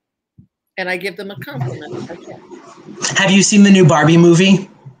hello. And I give them a compliment if I can. Have you seen the new Barbie movie?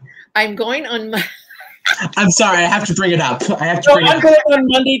 I'm going on my... I'm sorry, I have to bring it up. I'm going on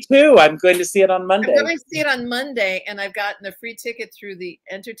Monday too. I'm going to see it on Monday. I'm going to see it on Monday, and I've gotten a free ticket through the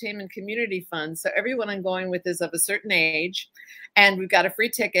Entertainment Community Fund. So everyone I'm going with is of a certain age, and we've got a free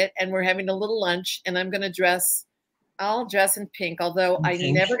ticket, and we're having a little lunch, and I'm going to I'll dress in pink, although I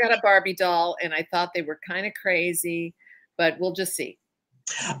never got a Barbie doll, and I thought they were kind of crazy, but we'll just see.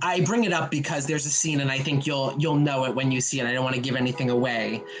 I bring it up because there's a scene, and I think you'll know it when you see it. I don't want to give anything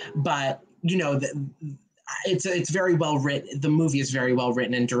away, but it's very well written. The movie is very well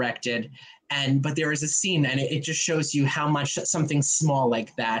written and directed, but there is a scene, and it just shows you how much something small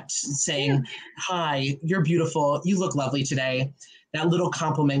like that, saying, "Hi, you're beautiful. You look lovely today." That little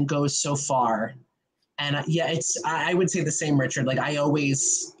compliment goes so far. And I would say the same, Richard. Like I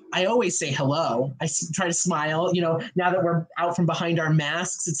always say hello. I try to smile. Now that we're out from behind our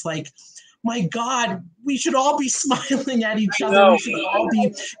masks, it's like, my God, we should all be smiling at each other. We should all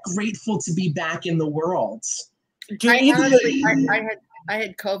be grateful to be back in the world. I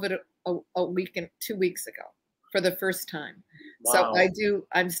had COVID a week and 2 weeks ago for the first time. Wow. So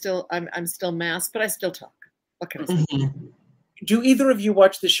I'm still masked, but I still talk. What can I say? Mm-hmm. Do either of you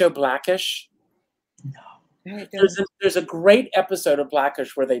watch the show Blackish? No. There's a great episode of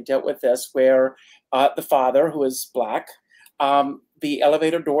Blackish where they dealt with this, where the father, who is Black, the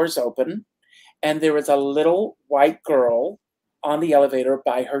elevator doors open, and there is a little white girl on the elevator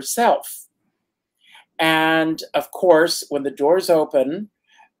by herself. And of course, when the doors open,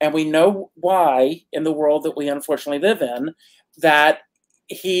 and we know why in the world that we unfortunately live in, that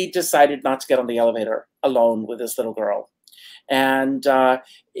he decided not to get on the elevator alone with this little girl. And I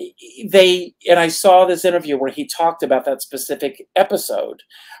saw this interview where he talked about that specific episode.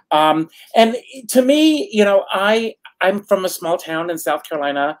 And to me, I'm from a small town in South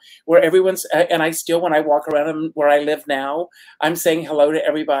Carolina where everyone's, and when I walk around where I live now, I'm saying hello to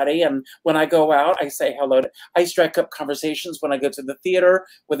everybody. And when I go out, I say hello I strike up conversations when I go to the theater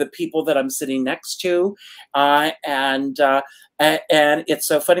with the people that I'm sitting next to. And it's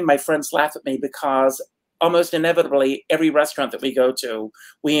so funny. My friends laugh at me because almost inevitably, every restaurant that we go to,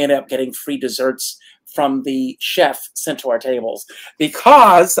 we end up getting free desserts from the chef sent to our tables,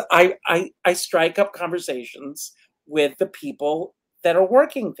 because I strike up conversations with the people that are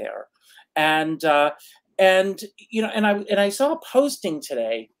working there. And you know, and I saw a posting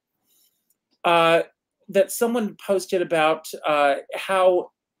today that someone posted about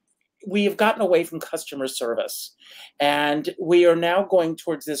how we have gotten away from customer service, and we are now going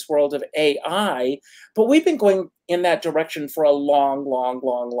towards this world of AI, but we've been going in that direction for a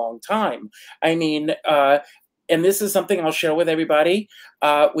long time. I mean, and this is something I'll share with everybody.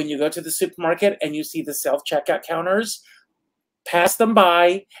 When you go to the supermarket and you see the self-checkout counters, pass them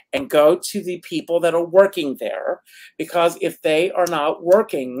by and go to the people that are working there, because if they are not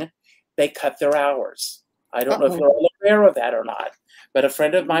working, they cut their hours. I don't know if you're all aware of that or not, but a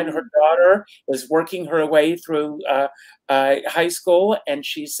friend of mine, her daughter is working her way through high school, and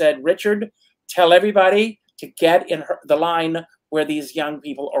she said, Richard, tell everybody to get in the line where these young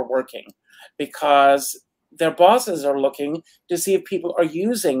people are working, because their bosses are looking to see if people are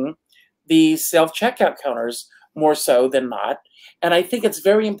using the self-checkout counters more so than not. And I think it's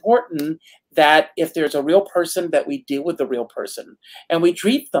very important that if there's a real person, that we deal with the real person and we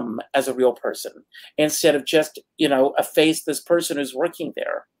treat them as a real person, instead of just, you know, a faceless person who's working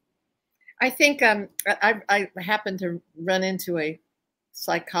there. I think I happened to run into a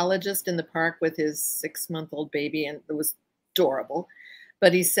psychologist in the park with his 6-month-old baby, and it was adorable.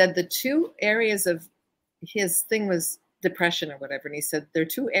 But he said the two areas of his thing was depression or whatever. And he said there are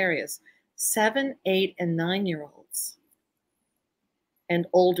two areas: 7, 8, and 9-year-olds and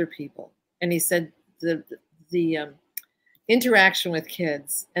older people. And he said the interaction with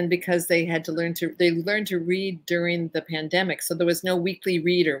kids, and because they learned to read during the pandemic, so there was no weekly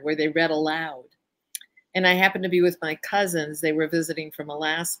reader where they read aloud. And I happened to be with my cousins. They were visiting from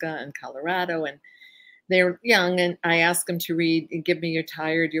Alaska and Colorado, and they were young, and I asked them to read Give Me You're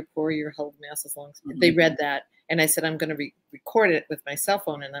Tired, You're Poor, You're Whole Mess, as long as they read that. And I said, I'm going to record it with my cell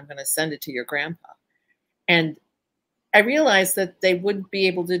phone, and I'm going to send it to your grandpa. And I realized that they wouldn't be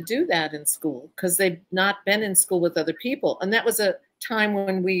able to do that in school because they've not been in school with other people. And that was a time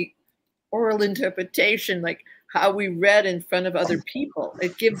when oral interpretation, like how we read in front of other people,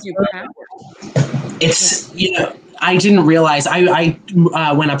 it gives you power. It's, you know, I didn't realize, I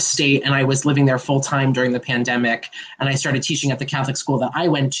went upstate and I was living there full time during the pandemic, and I started teaching at the Catholic school that I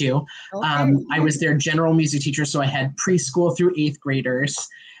went to. Okay. I was their general music teacher, so I had preschool through 8th graders.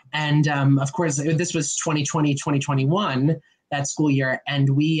 And of course, this was 2020, 2021, that school year.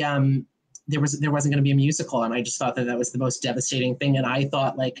 And we, there wasn't going to be a musical. And I just thought that that was the most devastating thing. And I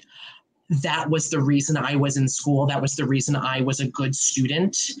thought, like, that was the reason I was in school. That was the reason I was a good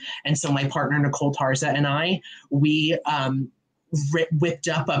student. And so my partner, Nicole Tarza, and we whipped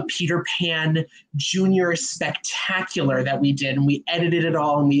up a Peter Pan Junior spectacular that we did, and we edited it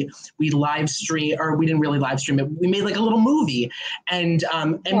all, and we live stream, or we didn't really live stream it. We made like a little movie, and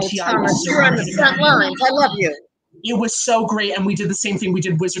MTI was you're on the front lines. I love you. It was so great, and we did the same thing. We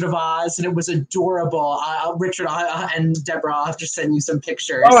did Wizard of Oz, and it was adorable. Richard and Deborah, I'll have to send you some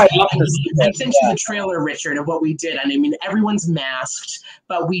pictures. Oh, I love this. I sent you the trailer, Richard, of what we did. And I mean, everyone's masked,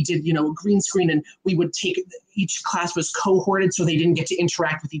 but we did, you know, green screen, and we would take, each class was cohorted, so they didn't get to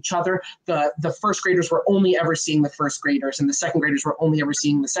interact with each other. The first graders were only ever seeing the first graders, and the second graders were only ever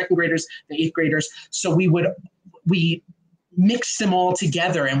seeing the second graders, the 8th graders. So we mixed them all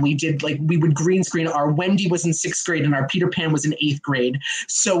together, and we would green screen. Our Wendy was in 6th grade and our Peter Pan was in 8th grade.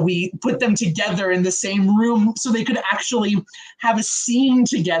 So we put them together in the same room so they could actually have a scene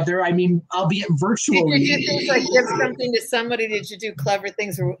together. I mean, albeit virtually. Did you do things like give something to somebody? Did you do clever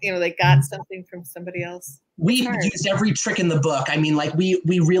things, or, you know, they got something from somebody else? We used every trick in the book. I mean, like, we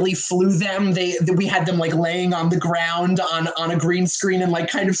really flew them. We had them like laying on the ground on a green screen and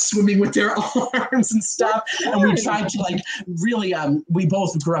like kind of swimming with their arms and stuff. And we tried to like really, we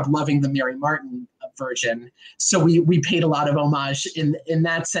both grew up loving the Mary Martin version. So we paid a lot of homage in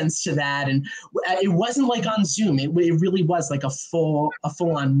that sense to that. And it wasn't like on Zoom. It really was like a full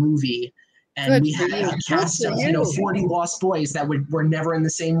on movie. And we had a cast of, 40 lost boys that were never in the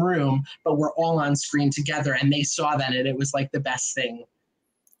same room, but we're all on screen together, and they saw that, and it was like the best thing.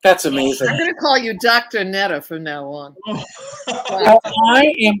 That's amazing. I'm going to call you Dr. Netta from now on.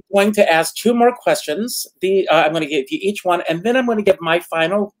 I am going to ask 2 more questions. I'm going to give you each one, and then I'm going to give my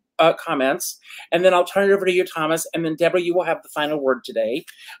final comments, and then I'll turn it over to you, Thomas, and then Deborah, you will have the final word today.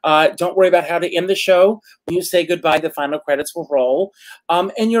 Don't worry about how to end the show. When you say goodbye, the final credits will roll.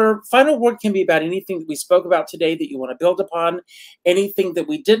 And your final word can be about anything that we spoke about today that you want to build upon, anything that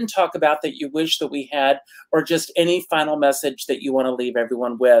we didn't talk about that you wish that we had, or just any final message that you want to leave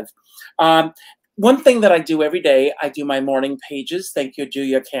everyone with. one thing that I do every day, I do my morning pages. Thank you,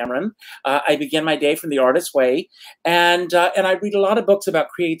 Julia Cameron. I begin my day from the artist's way, and I read a lot of books about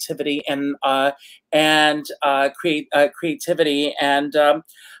creativity creativity. And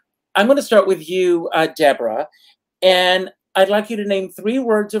I'm going to start with you, Deborah, and I'd like you to name 3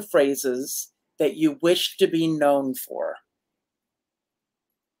 words or phrases that you wish to be known for.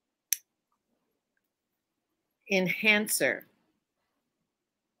 Enhancer.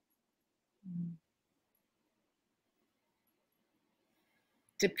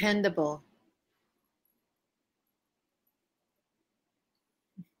 Dependable.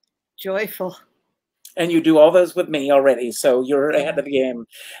 Joyful. And you do all those with me already, so you're ahead of the game.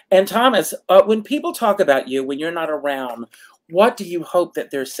 And Thomas, when people talk about you, when you're not around, what do you hope that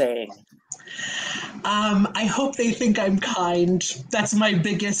they're saying? I hope they think I'm kind. That's my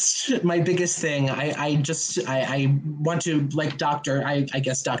biggest thing. I want to, like I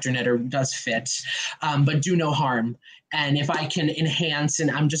guess Dr. Netter does fit, but do no harm. And if I can enhance,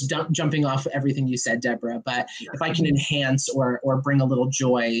 and I'm just jumping off everything you said, Deborah, but if I can enhance or bring a little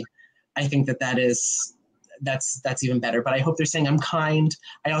joy, I think that's even better. But I hope they're saying I'm kind.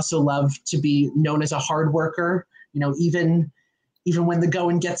 I also love to be known as a hard worker. You know, even when the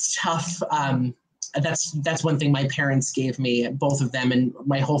going gets tough. That's one thing my parents gave me, both of them, and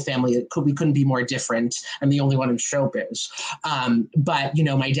my whole family. We couldn't be more different. I'm the only one in showbiz. But, you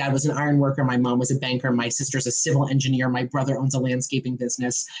know, my dad was an iron worker. My mom was a banker. My sister's a civil engineer. My brother owns a landscaping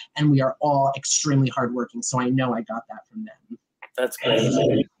business. And we are all extremely hardworking. So I know I got that from them. That's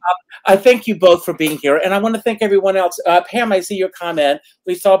great. I thank you both for being here, and I want to thank everyone else. Pam, I see your comment.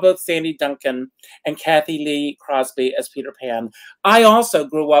 We saw both Sandy Duncan and Kathy Lee Crosby as Peter Pan. I also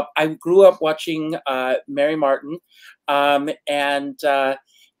grew up watching Mary Martin, and I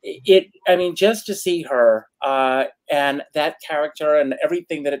mean, just to see her and that character and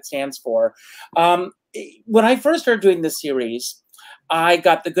everything that it stands for. When I first started doing this series, I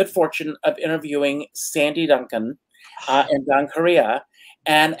got the good fortune of interviewing Sandy Duncan and Don Correa.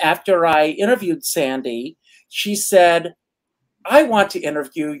 And after I interviewed Sandy, she said, I want to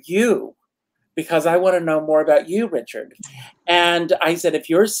interview you because I want to know more about you, Richard. And I said, if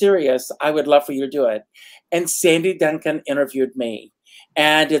you're serious, I would love for you to do it. And Sandy Duncan interviewed me.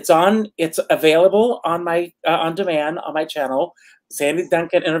 And it's available on my on demand on my channel. Sandy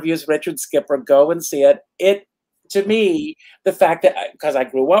Duncan interviews Richard Skipper. Go and see it. To me, the fact that, because I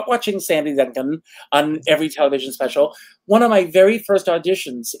grew up watching Sandy Duncan on every television special, one of my very first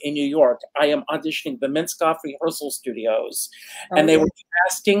auditions in New York, I am auditioning the Minskoff Rehearsal Studios, and they were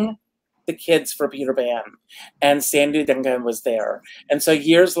casting the kids for Peter Pan, and Sandy Duncan was there. And so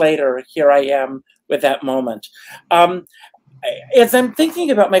years later, here I am with that moment. As I'm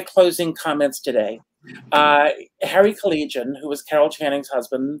thinking about my closing comments today, Harry Collegian, who was Carol Channing's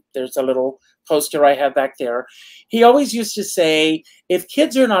husband, there's a little poster I have back there. He always used to say, if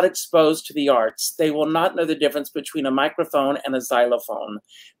kids are not exposed to the arts, they will not know the difference between a microphone and a xylophone.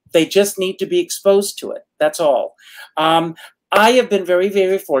 They just need to be exposed to it. That's all. I have been very,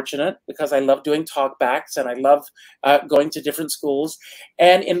 very fortunate because I love doing talkbacks and I love going to different schools.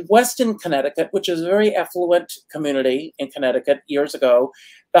 And in Weston, Connecticut, which is a very affluent community in Connecticut years ago,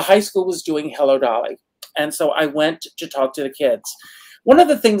 the high school was doing Hello Dolly. And so I went to talk to the kids. One of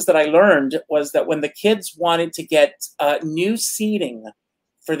the things that I learned was that when the kids wanted to get new seating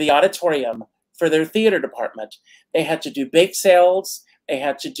for the auditorium, for their theater department, they had to do bake sales. They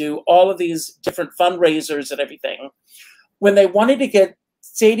had to do all of these different fundraisers and everything. When they wanted to get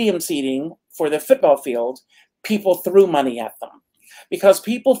stadium seating for the football field, people threw money at them because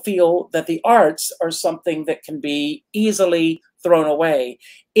people feel that the arts are something that can be easily thrown away.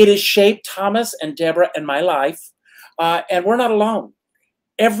 It has shaped Thomas and Deborah and my life, and we're not alone.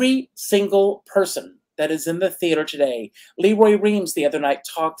 Every single person that is in the theater today, Leroy Reams the other night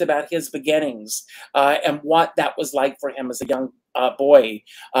talked about his beginnings and what that was like for him as a young boy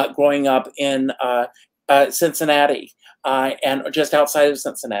growing up in Cincinnati and just outside of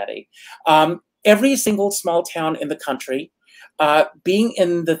Cincinnati. Every single small town in the country, being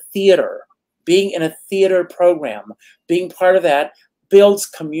in the theater, being in a theater program, being part of that builds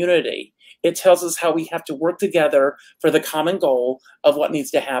community. It tells us how we have to work together for the common goal of what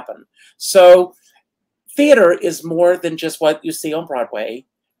needs to happen. So theater is more than just what you see on Broadway.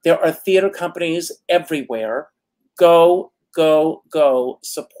 There are theater companies everywhere. Go go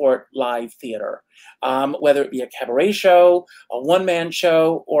support live theater, whether it be a cabaret show, a one-man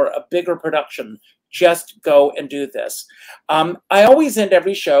show, or a bigger production. Just go and do this. I always end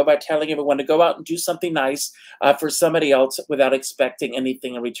every show by telling everyone to go out and do something nice for somebody else without expecting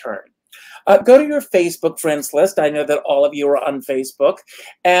anything in return. Go to your Facebook friends list. I know that all of you are on Facebook.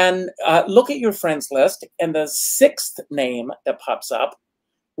 And look at your friends list, and the 6th name that pops up,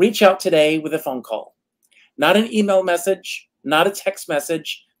 reach out today with a phone call. Not an email message, not a text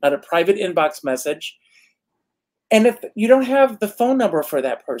message, not a private inbox message. And if you don't have the phone number for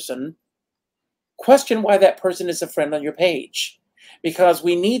that person, question why that person is a friend on your page. Because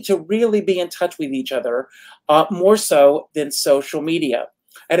we need to really be in touch with each other more so than social media.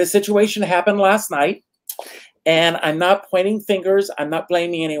 I had a situation happen last night, and I'm not pointing fingers. I'm not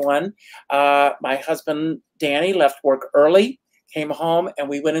blaming anyone. My husband, Danny, left work early, came home, and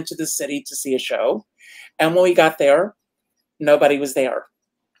we went into the city to see a show. And when we got there, nobody was there.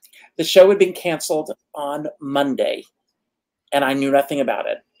 The show had been canceled on Monday, and I knew nothing about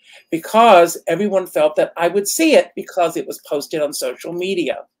it because everyone felt that I would see it because it was posted on social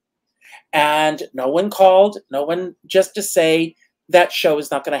media. And no one called, no one, just to say that show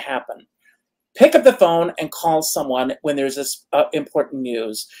is not going to happen. Pick up the phone and call someone when there's this important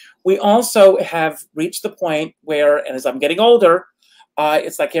news. We also have reached the point where, and as I'm getting older,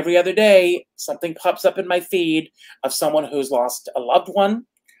 it's like every other day, something pops up in my feed of someone who's lost a loved one,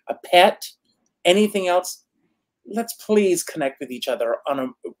 a pet, anything else. Let's please connect with each other on a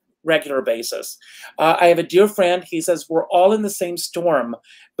regular basis. I have a dear friend. He says, we're all in the same storm,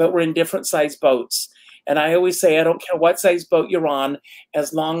 but we're in different size boats. And I always say, I don't care what size boat you're on,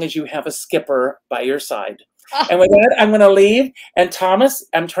 as long as you have a skipper by your side. And with that, I'm going to leave. And Thomas,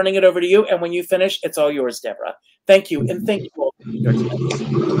 I'm turning it over to you. And when you finish, it's all yours, Deborah. Thank you. And thank you all.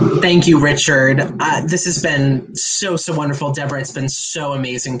 Thank you, Richard. This has been so wonderful, Deborah. It's been so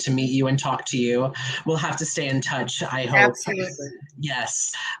amazing to meet you and talk to you. We'll have to stay in touch, I hope. Absolutely.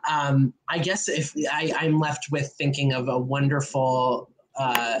 Yes. I guess if I'm left with thinking of a wonderful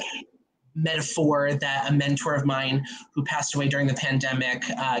metaphor that a mentor of mine who passed away during the pandemic,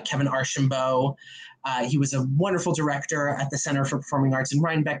 Kevin Archambault, he was a wonderful director at the Center for Performing Arts in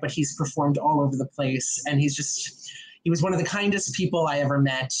Rhinebeck, but he's performed all over the place. And he was one of the kindest people I ever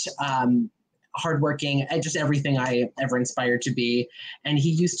met, hardworking, and just everything I ever inspired to be. And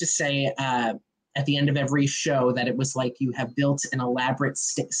he used to say at the end of every show that it was like you have built an elaborate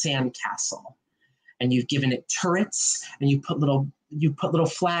sand castle, and you've given it turrets, and you put little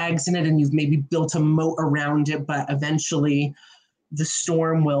flags in it, and you've maybe built a moat around it, but eventually the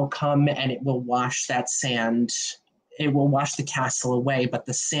storm will come and it will wash that sand. It will wash the castle away, but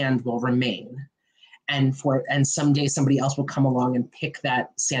the sand will remain. And someday somebody else will come along and pick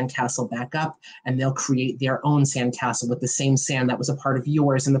that sandcastle back up, and they'll create their own sandcastle with the same sand that was a part of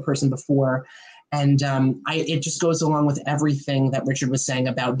yours and the person before. And it just goes along with everything that Richard was saying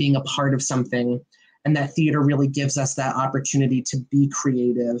about being a part of something. And that theater really gives us that opportunity to be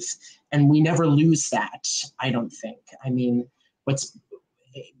creative. And we never lose that, I don't think. I mean, what's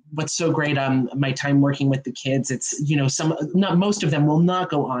so great my time working with the kids, it's, most of them will not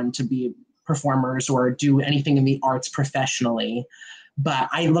go on to be performers or do anything in the arts professionally. But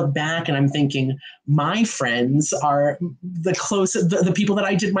I look back and I'm thinking, my friends are the closest, the people that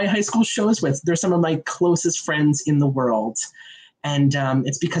I did my high school shows with. They're some of my closest friends in the world. And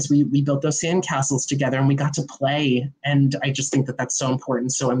it's because we built those sandcastles together and we got to play. And I just think that that's so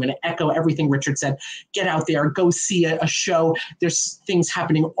important. So I'm going to echo everything Richard said. Get out there, go see a show. There's things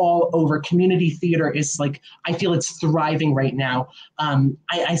happening all over. Community theater is like, I feel it's thriving right now.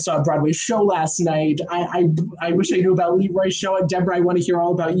 I saw a Broadway show last night. I wish I knew about Leroy's show. And Deborah, I want to hear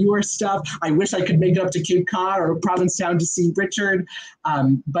all about your stuff. I wish I could make it up to Cape Cod or Provincetown to see Richard.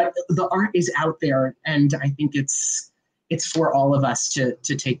 But the art is out there. And I think it's for all of us to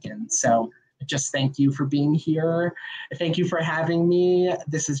take in. So just thank you for being here. Thank you for having me.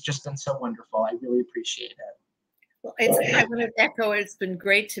 This has just been so wonderful. I really appreciate it. Well, I want to echo, it's been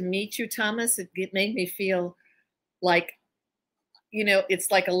great to meet you, Thomas. It made me feel like,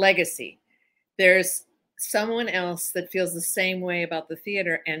 it's like a legacy. There's someone else that feels the same way about the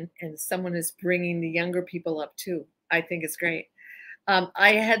theater, and someone is bringing the younger people up too. I think it's great.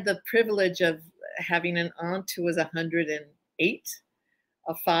 I had the privilege of having an aunt who was 108,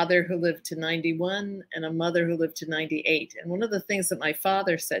 a father who lived to 91, and a mother who lived to 98. And one of the things that my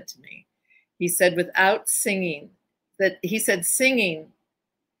father said to me, he said, without singing, singing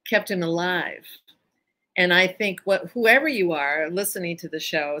kept him alive. And I think whoever you are listening to the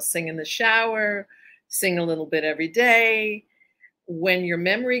show, sing in the shower, sing a little bit every day. When your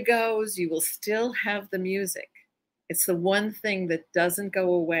memory goes, you will still have the music. It's the one thing that doesn't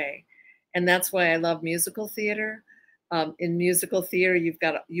go away. And that's why I love musical theater. In musical theater,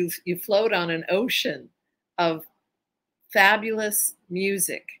 you float on an ocean of fabulous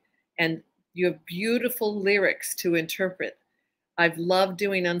music, and you have beautiful lyrics to interpret. I've loved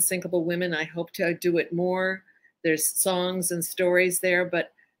doing Unsinkable Women. I hope to do it more. There's songs and stories there,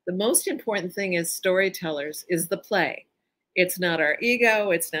 but the most important thing as storytellers is the play. It's not our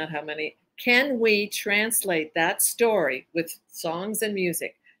ego. It's not how many. Can we translate that story with songs and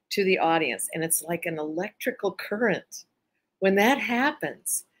music to the audience? And it's like an electrical current. When that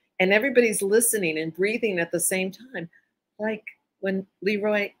happens and everybody's listening and breathing at the same time, like when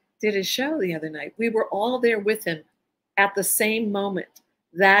Leroy did his show the other night, we were all there with him at the same moment.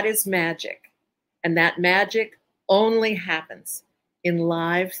 That is magic. And that magic only happens in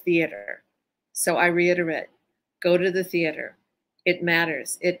live theater. So I reiterate, go to the theater. It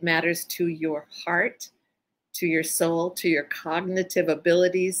matters. It matters to your heart, to your soul, to your cognitive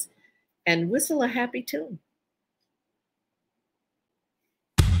abilities, and whistle a happy tune.